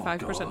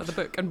 95% Oh, of the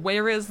book? And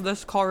where is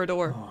this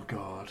corridor? Oh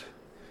god.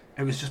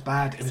 It was just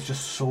bad. It was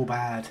just so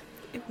bad.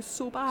 It was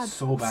so bad.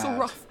 So bad. So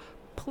rough.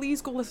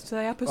 Please go listen to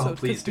the episode. Oh,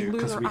 please do.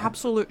 Because we are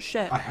absolute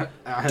shit. I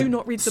had Do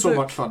not read the so book.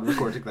 much fun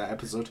recording that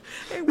episode.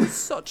 It was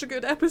such a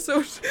good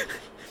episode.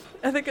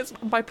 I think it's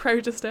my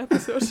proudest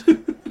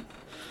episode.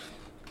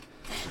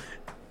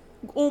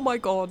 Oh my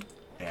god.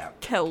 Yeah.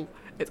 Kill.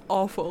 It's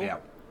awful. Yeah.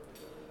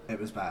 It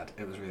was bad.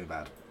 It was really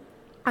bad.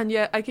 And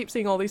yet, I keep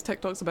seeing all these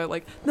TikToks about,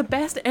 like, the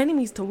best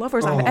enemies to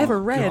lovers Oh, I've ever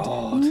read.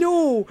 God.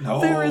 No, No.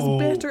 there is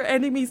better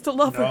enemies to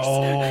lovers.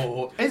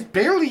 No. It's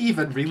barely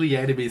even really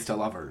enemies to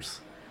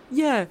lovers.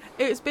 Yeah,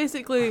 it's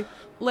basically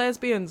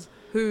lesbians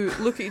who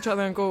look at each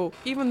other and go,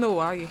 even though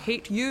I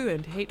hate you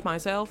and hate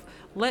myself,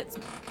 let's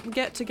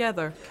get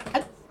together.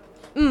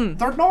 They're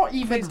not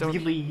even Please don't.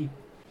 really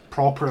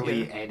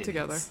properly enemies.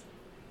 Together.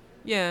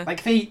 Yeah.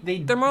 Like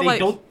they're more they like-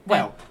 don't.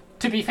 Well,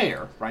 to be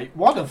fair, right?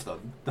 One of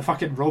them, the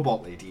fucking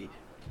robot lady,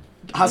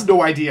 has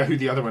no idea who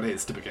the other one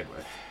is to begin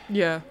with,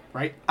 Yeah.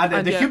 right? And then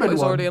And the yet human is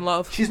one, already in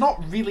love. she's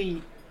not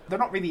really. They're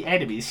not really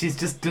enemies. She's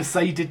just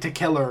decided to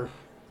kill her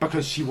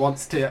because she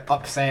wants to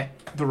upset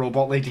the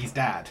robot lady's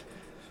dad.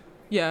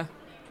 Yeah.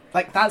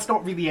 Like, that's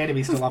not really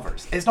enemies to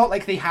lovers. It's not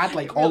like they had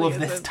like all really of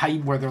this isn't.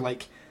 time where they're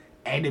like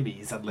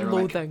enemies and they're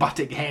like Loathing.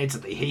 butting heads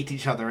and they hate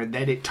each other and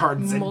then it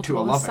turns into a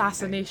Multiple loving thing.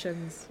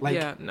 assassinations. Like-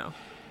 yeah, no.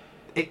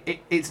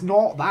 It's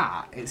not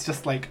that. It's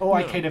just like, oh,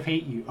 I No. kind of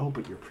hate you. Oh,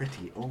 but you're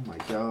pretty. Oh my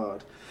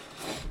god.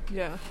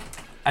 Yeah.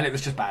 And it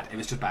was just bad. It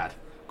was just bad.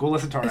 Go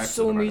listen to our It's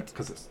episode so about meat- it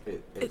because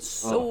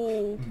It's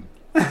oh. so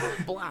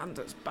bland,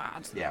 it's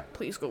bad. Yeah.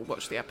 Please go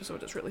watch the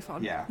episode, it's really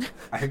fun. Yeah.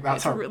 I think that's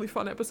It's a our really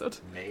fun episode.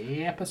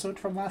 May episode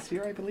from last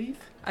year, I believe.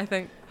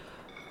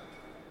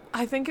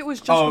 I think it was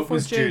just Oh, it before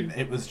was June. June.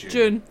 It was June.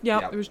 June,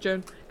 yeah, Yep. it was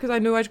June. Because I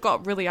know I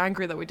got really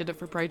angry that we did it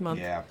for Pride Month.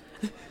 Yeah.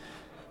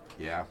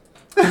 Yeah.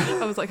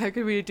 I was like, how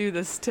could we do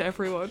this to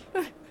everyone?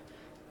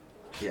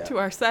 Yeah. To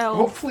ourselves?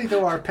 Hopefully,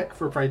 though, our pick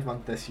for Pride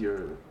Month this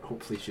year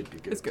hopefully should be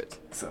good. It's good.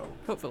 So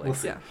Hopefully, we'll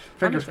see. yeah.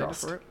 Fingers I'm excited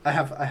crossed. for it.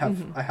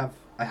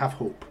 I have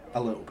hope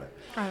a little bit.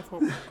 I have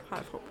hope. I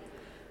have hope.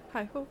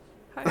 I hope.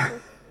 I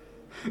hope.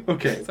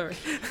 Okay. Sorry.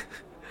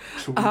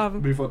 So we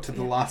move on to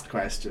the last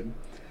question.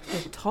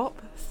 The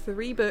top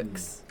 3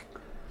 books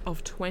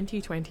of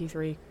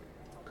 2023.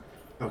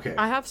 Okay.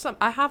 I have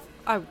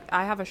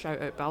a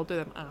shout out, but I'll do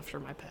them after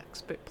my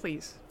picks. But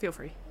please, feel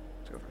free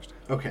to go first.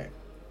 Okay.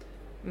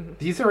 Mm-hmm.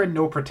 These are in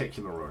no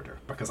particular order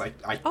because I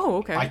Oh,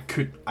 okay. I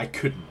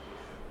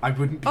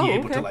wouldn't be Oh,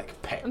 able okay. to like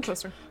pick.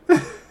 Interesting.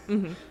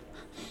 Mm-hmm.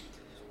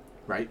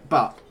 Right,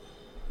 but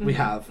we Mhm,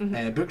 have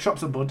mhm.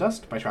 Bookshops and Bone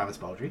Dust by Travis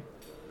Baldry.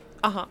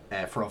 Uh-huh.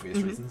 For obvious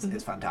Mhm, reasons, mhm.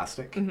 it's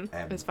fantastic.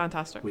 It's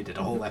fantastic. We did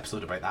a whole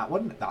episode about that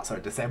one. That's our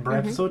December Mhm.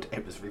 episode.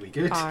 It was really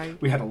good. I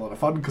We had a lot of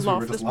fun because we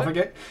love were just this loving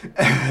book.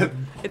 it.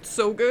 It's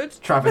so good.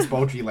 Travis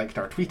Baldry liked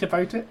our tweet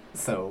about it,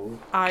 so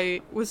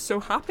I was so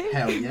happy.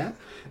 hell yeah.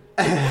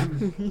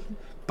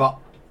 But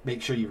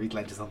make sure you read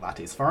Legends of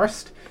Lattes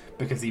first,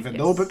 because even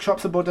though Yes.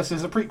 Bookshops and Bone Dust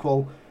is a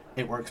prequel,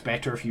 it works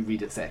better if you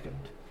read it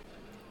second.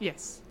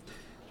 Yes.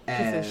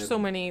 Because there's so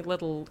Um, many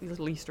little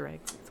Easter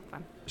eggs. It's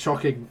fun.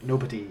 Shocking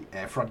Nobody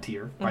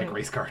Frontier by Mhm.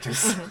 Grace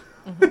Curtis.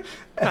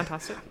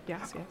 Fantastic.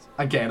 Yes, yes.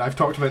 Again, I've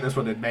talked about this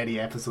one in many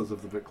episodes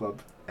of the book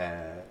club,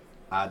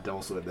 and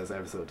also in this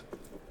episode.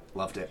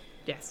 Loved it.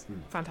 Yes.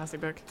 Fantastic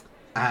book.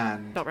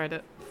 And Not read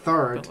it.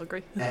 third, Don't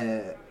agree.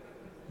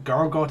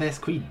 Girl Goddess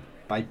Queen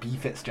by B.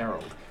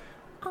 Fitzgerald,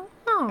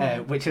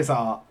 Oh. which is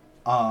a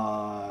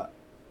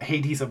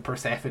Hades and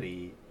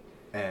Persephone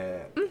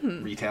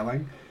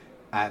retelling,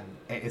 and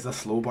it is a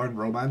slow burn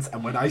romance.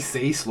 And when I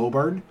say slow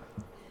burn,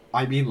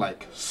 I mean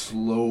like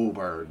slow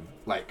burn,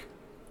 like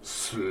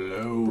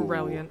slow.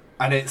 Brilliant.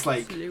 And it's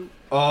like, Slow.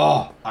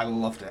 oh, I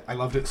loved it. I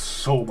loved it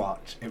so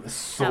much. It was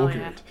so Hell good.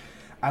 yeah.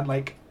 And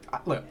like,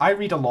 look, I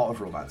read a lot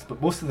of romance,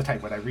 but most of the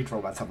time when I read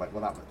romance, I'm like,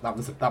 well,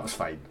 that was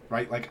fine,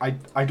 right? Like,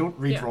 I don't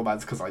read Yeah.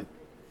 romance because I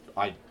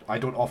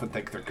don't often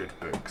think they're good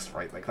books,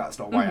 right? Like, that's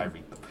not why I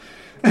read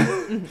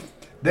them.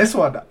 This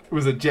one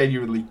was a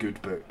genuinely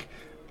good book,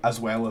 as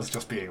well as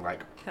just being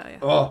like, Hell yeah.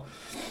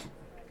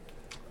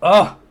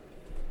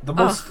 the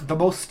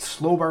most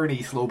slow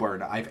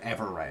burn I've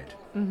ever read.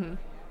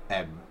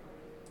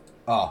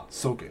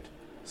 So good,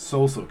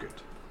 so good.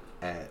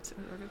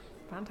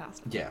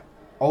 Fantastic. Yeah,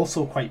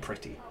 also quite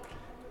pretty.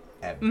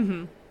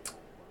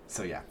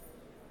 So yeah,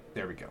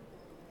 there we go.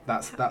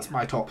 That's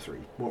my top 3.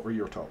 What were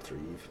your top 3,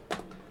 Eve?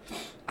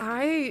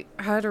 I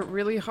had a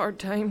really hard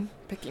time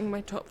picking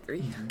my top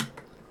 3.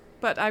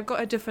 But I've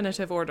got a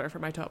definitive order for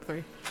my top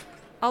 3.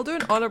 I'll do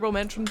an honourable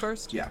mention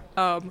first. Yeah.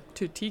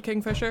 To T.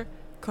 Kingfisher,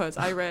 because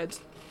I read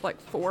like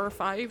 4 or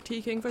 5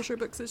 T. Kingfisher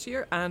books this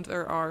year, and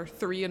there are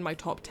 3 in my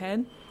top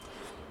 10.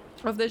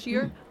 of this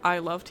year. I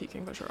love Tea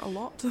Kingfisher a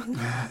lot.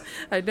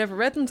 I'd never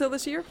read them until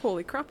this year.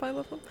 Holy crap, I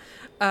love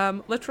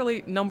them.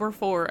 Literally, number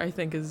 4, I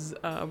think, is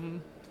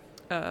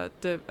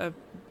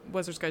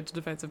Wizard's Guide to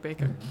Defensive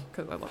Baking,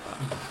 because I love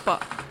that.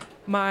 But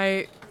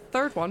my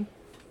third one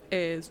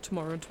is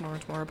Tomorrow and Tomorrow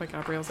and Tomorrow by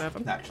Gabrielle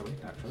Zevin. Naturally.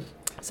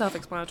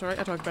 Self-explanatory.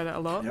 I talk about it a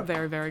lot. Yep.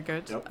 Very, very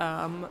good.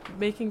 Yep.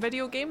 Making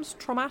video games,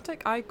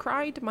 traumatic. I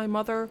cried. My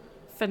mother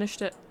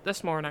finished it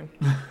this morning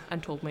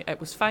and told me it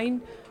was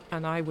fine,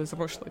 and I was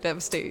emotionally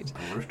devastated.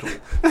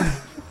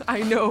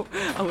 I know.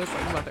 I was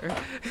like, Mother,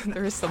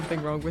 there is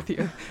something wrong with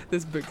you.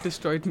 This book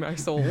destroyed my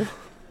soul.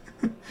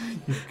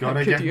 You've got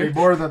to give me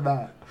more than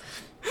that.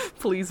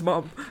 Please,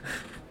 Mom.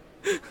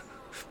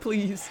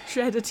 Please,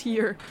 shed a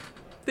tear.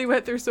 They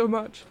went through so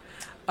much.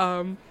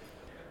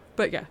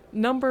 But yeah,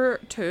 number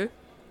 2,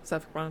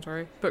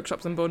 self-explanatory,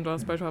 Bookshops and Bone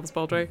Dust by Travis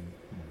Baldry.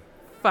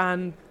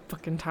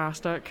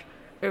 Fan-fucking-tastic.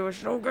 It was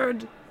so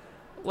good.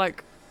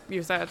 Like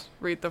you said,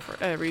 read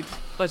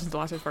Legends of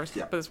Lattes first,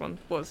 but this one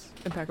was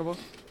impeccable.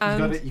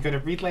 And you got to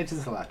read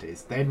Legends of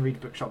Lattes, then read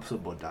Bookshops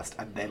and Bone Dust,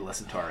 and then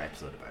listen to our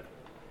episode about it.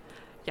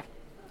 Yeah.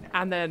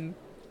 And then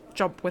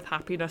jump with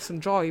happiness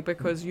and joy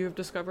because you've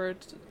discovered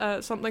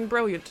something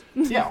brilliant.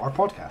 Yeah, our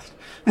podcast.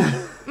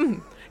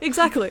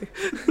 Exactly.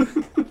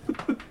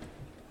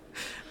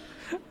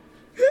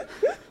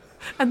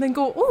 And then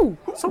go, oh,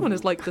 someone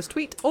has liked this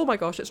tweet. Oh my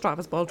gosh, it's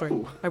Travis Baldry.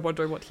 Ooh. I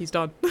wonder what he's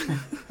done.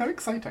 How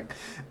exciting.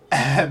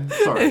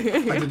 Sorry,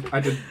 I didn't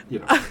want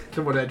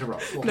to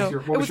interrupt.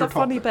 What was your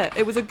funny bit.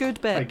 It was a good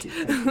bit. Thank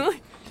you.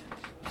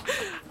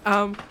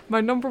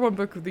 My number 1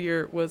 book of the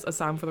year was A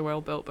Psalm for the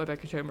Well Built by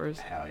Becky Chambers.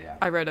 Hell yeah.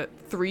 I read it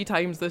 3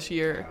 times this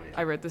year. Hell yeah.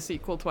 I read the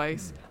sequel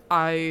twice.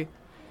 I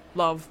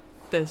love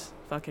this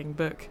fucking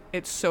book.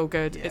 It's so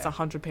good. Yeah. It's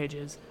 100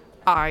 pages.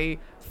 I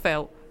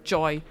felt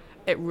joy.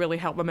 It really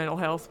helped my mental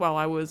health while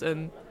I was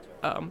in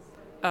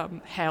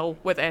hell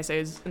with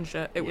essays and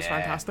shit. It was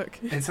fantastic.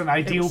 It's an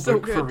ideal so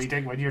book for good.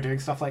 reading when you're doing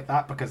stuff like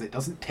that because it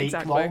doesn't take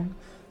Exactly. long.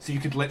 So you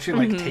could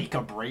literally take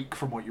a break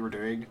from what you were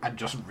doing and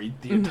just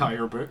read the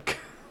entire book.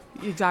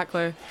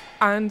 Exactly.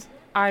 And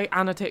I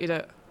annotated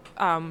it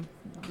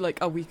like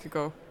a week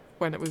ago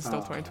when it was still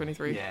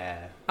 2023.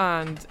 Yeah.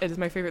 And it is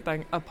my favourite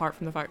thing apart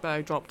from the fact that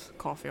I dropped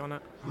coffee on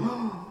it.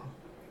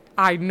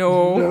 I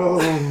know.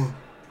 No.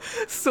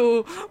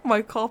 So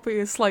my copy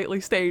is slightly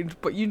stained,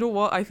 but you know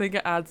what? I think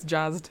it adds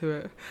jazz to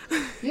it.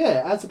 Yeah,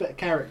 it adds a bit of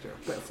character,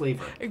 a bit of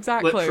flavour.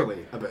 Exactly.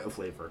 Literally a bit of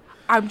flavour.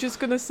 I'm just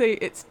going to say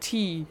it's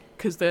tea,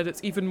 because then it's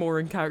even more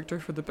in character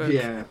for the book.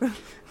 Yeah.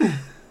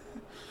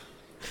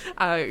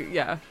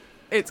 Yeah.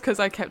 It's because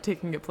I kept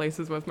taking it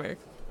places with me.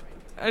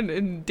 And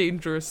in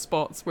dangerous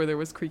spots where there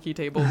was creaky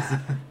tables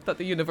that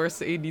the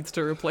university needs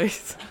to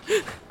replace.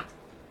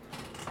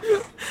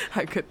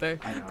 How could they?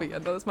 But yeah,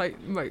 no, that's my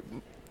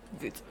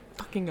it's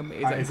fucking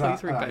amazing.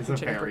 Please read that is a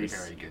Becky very,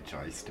 Chambers. very good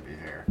choice, to be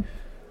fair.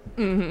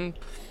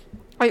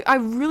 I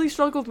really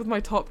struggled with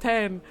my top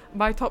 10.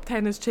 My top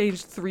 10 has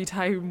changed 3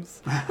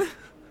 times.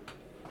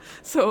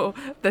 So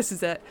this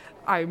is it.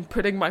 I'm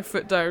putting my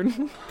foot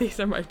down. These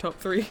are my top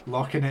 3.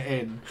 Locking it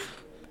in.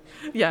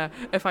 Yeah,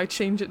 if I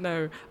change it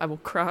now, I will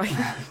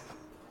cry.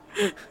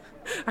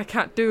 I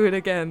can't do it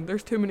again.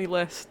 There's too many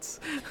lists.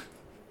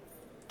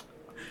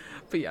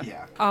 But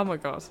yeah. Oh my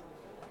god.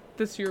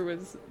 This year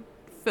was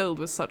filled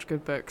with such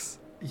good books.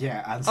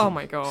 Yeah, and some, oh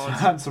my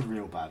god. And some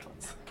real bad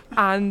ones.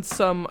 And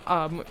some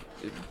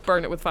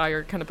burn it with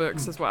fire kind of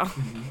books as well.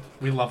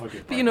 We love a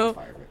good burn it with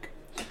fire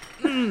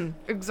book.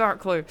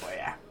 Exactly.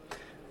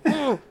 Oh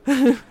yeah.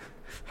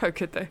 How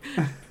could they?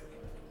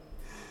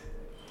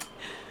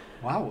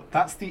 Wow,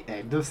 that's the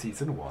end of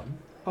season 1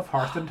 of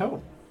Hearth and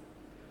Home.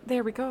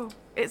 There we go.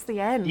 It's the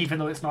end. Even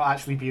though it's not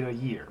actually been a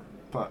year,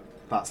 but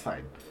that's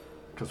fine.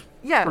 Because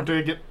we're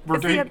doing it.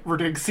 We're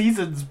doing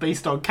seasons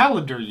based on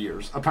calendar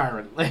years,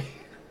 apparently.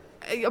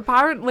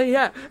 Apparently,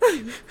 yeah.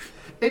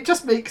 It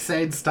just makes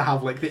sense to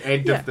have like the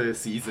end of the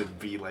season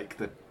be like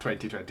the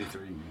 2023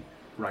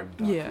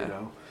 roundup. Yeah. You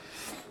know.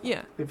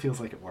 Yeah. It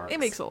feels like it works. It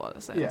makes a lot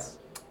of sense. Yeah.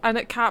 And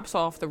it caps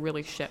off the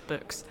really shit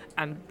books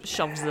and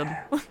shoves them.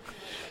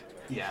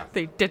 Yeah.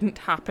 They didn't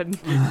happen.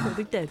 No,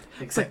 they did.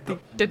 Except but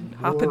they didn't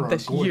happen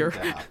this year.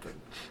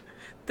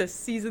 This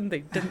season, they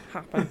didn't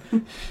happen.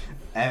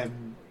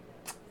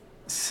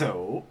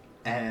 So,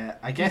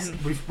 I guess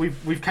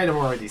we've kind of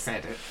already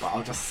said it, but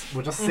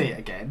we'll just say it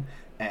again.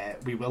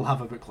 We will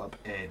have a book club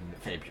in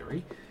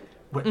February,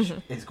 which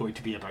is going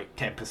to be about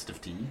Tempest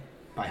of Tea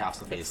by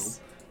Halves of Hazel.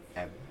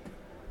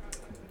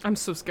 I'm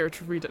so scared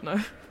to read it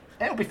now.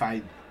 It'll be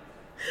fine.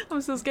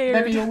 I'm so scared.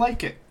 Maybe you'll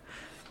like it.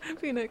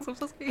 Phoenix, I'm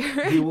so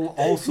scared. We will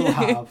also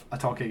have a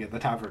Talking in the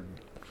Tavern.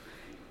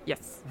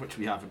 Yes. Which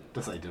we haven't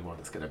decided what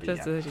it's going to be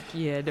yet.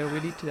 No, we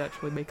need to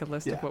actually make a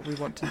list of what we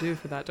want to do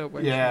for that, don't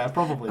we? Yeah,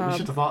 probably. We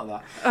should have thought of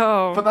that.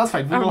 Oh. But that's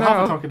fine. We will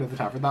have a Talking in the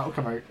Tavern. That'll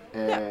come out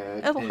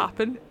it'll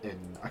happen. In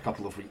a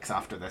couple of weeks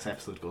after this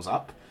episode goes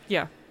up.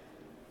 Yeah.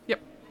 Yep.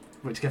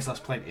 Which gives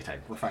us plenty of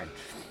time. We're fine.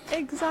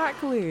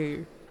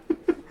 Exactly.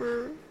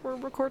 we're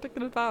recording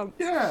in advance.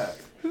 Yeah.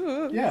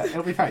 Yeah,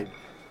 it'll be fine.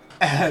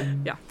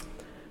 Yeah.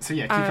 So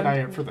yeah, keep an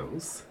eye out for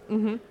those.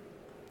 Mm-hmm.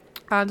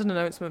 And an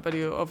announcement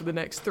video over the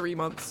next 3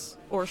 months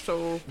or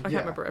so. I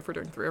can't remember if we're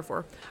doing 3 or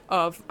 4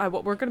 of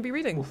what we're going to be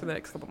reading for the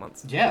next couple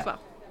months. Yeah. As well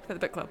for the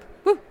book club.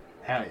 Woo!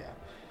 Hell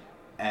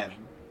yeah.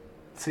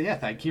 So yeah,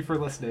 thank you for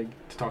listening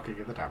to Talking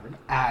in the Tavern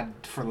and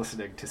for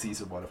listening to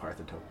season 1 of Hearth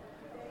and Home.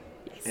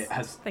 Yes. It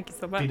has Thank you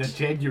so much. been a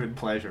genuine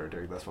pleasure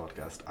doing this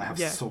podcast. I have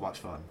so much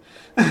fun.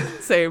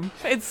 Same.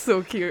 It's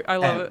so cute. I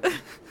love it.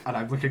 And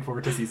I'm looking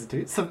forward to season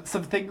 2.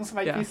 Some things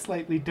might be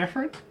slightly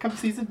different come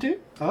season 2.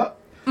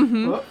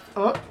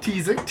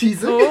 Teasing.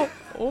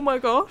 Oh my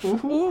gosh.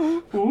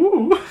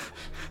 Ooh.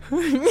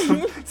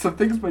 Some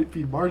things might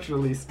be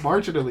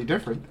marginally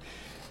different.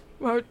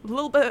 Well, a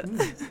little bit.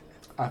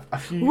 A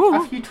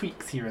few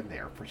tweaks here and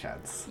there,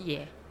 perchance.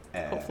 Yeah.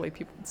 Hopefully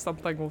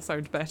something will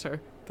sound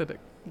better than it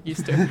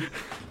used to.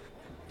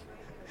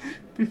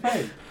 Be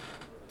fine.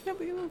 It'll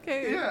be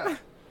okay. Yeah.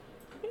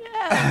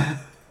 Yeah.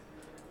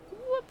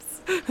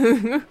 Whoops.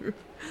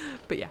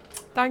 But yeah,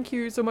 thank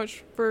you so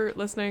much for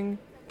listening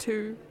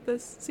to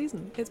this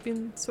season. It's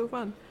been so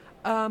fun.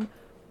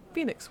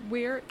 Phoenix,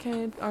 where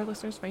can our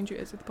listeners find you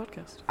as with the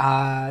podcast?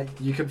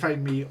 You can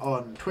find me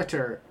on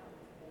Twitter,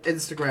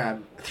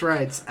 Instagram,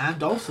 Threads,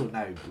 and also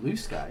now Blue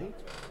Sky.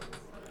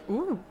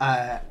 Ooh.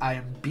 I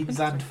am Beans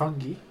and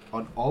Fungi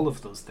on all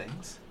of those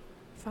things.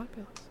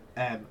 Fabulous.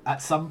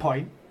 At some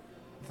point,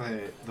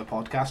 the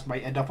podcast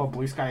might end up on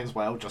Blue Sky as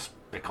well, just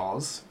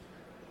because.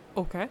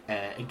 Okay.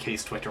 In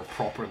case Twitter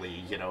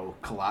properly,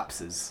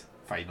 collapses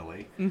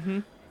finally. Mm-hmm.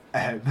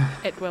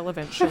 It will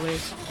eventually.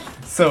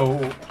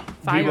 So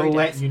we will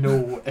let you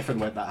know if and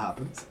when that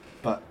happens.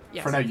 But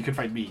for now, you can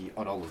find me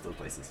on all of those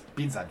places.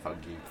 Beans and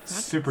Fungi.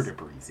 That's Super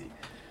duper easy.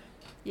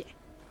 Yeah.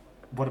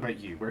 What about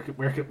you?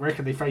 Where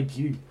can they find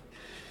you?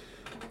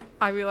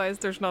 I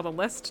realised there's not a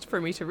list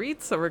for me to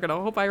read, so we're going to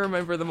hope I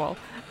remember them all.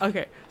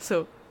 Okay,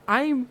 so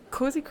I'm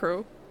Cozy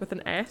Crow with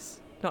an S,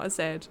 not a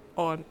Z,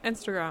 on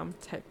Instagram,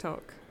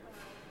 TikTok,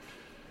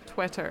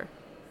 Twitter,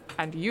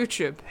 and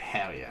YouTube.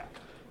 Hell yeah.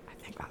 I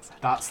think that's it.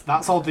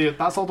 That's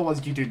all the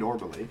ones you do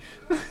normally.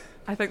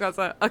 I think that's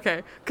it.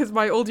 Okay, because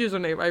my old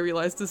username, I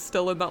realised, is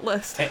still in that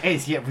list. It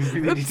is, yeah. We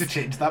really need to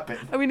change that bit.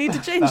 And we need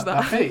to change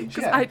that. Page,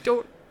 yeah.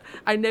 Because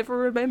I never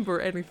remember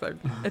anything.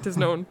 It is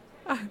known.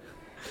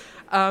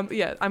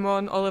 Yeah, I'm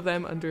on all of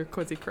them under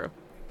Cozy Crow.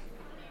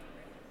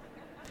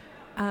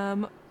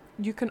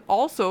 You can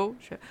also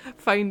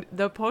find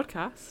the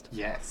podcast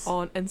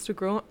on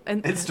Instagram.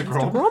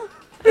 Instagram?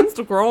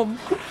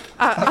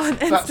 On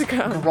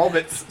Instagram.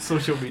 Gromit's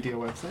social media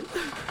website.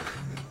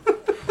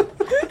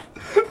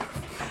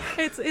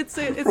 It's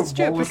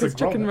stupid because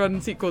Chicken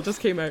Run sequel just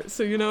came out,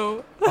 so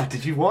Oh,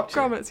 did you watch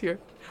Gromit's here.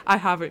 I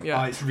haven't yet.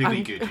 Oh, it's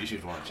really good. You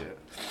should watch it.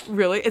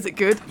 Really? Is it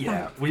good?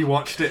 Yeah, we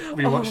watched it.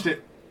 We watched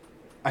it.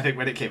 I think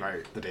when it came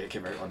out, the day it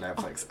came out on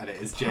Netflix, and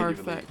it is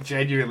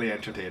genuinely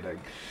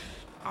entertaining.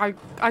 I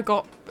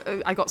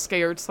got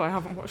scared, so I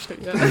haven't watched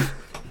it yet.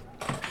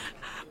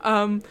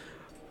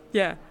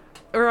 Yeah,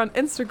 we're on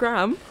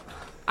Instagram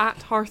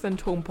at Hearth and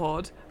Tome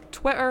Pod,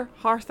 Twitter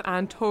Hearth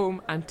and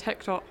Tome, and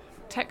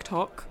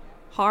TikTok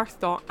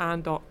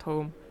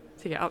hearth.and.tome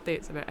to get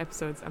updates about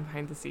episodes and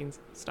behind the scenes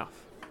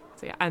stuff.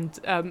 So yeah, and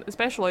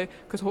especially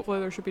because hopefully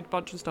there should be a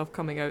bunch of stuff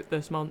coming out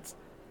this month.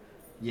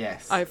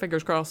 Yes.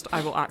 Fingers crossed,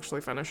 I will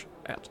actually finish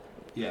it.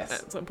 Yes.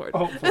 At some point.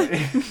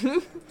 Hopefully.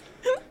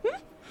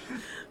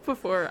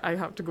 Before I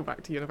have to go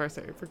back to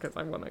university because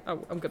I'm gonna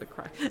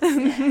cry.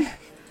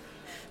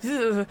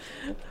 It'll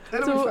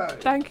be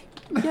fine.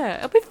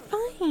 It'll be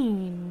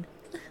fine.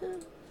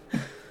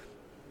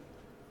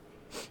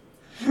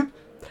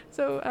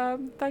 So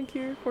thank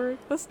you for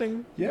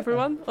listening,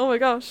 everyone. Oh my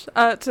gosh,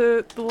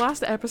 to the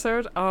last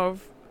episode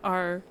of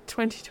our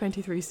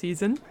 2023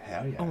 season.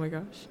 Hell yeah. Oh my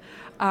gosh.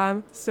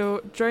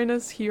 So join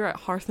us here at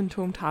Hearth and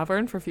Tome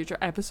Tavern for future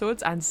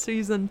episodes and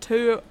season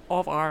 2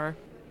 of our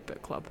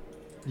book club.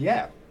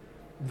 Yeah.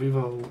 We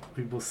will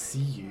see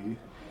you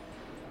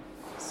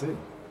soon.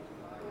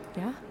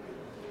 Yeah.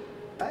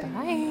 Bye.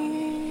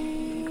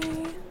 Bye.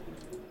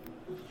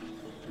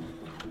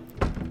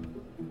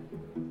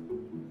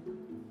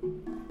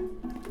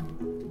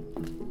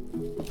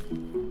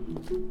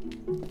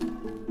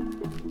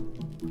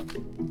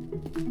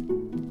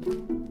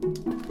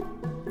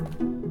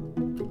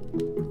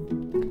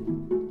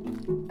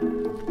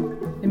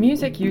 The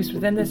music used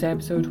within this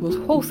episode was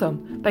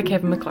Wholesome by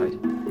Kevin MacLeod.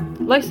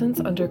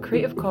 Licensed under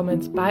Creative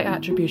Commons by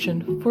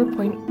Attribution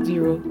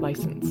 4.0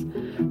 license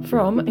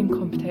from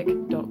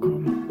Incompetech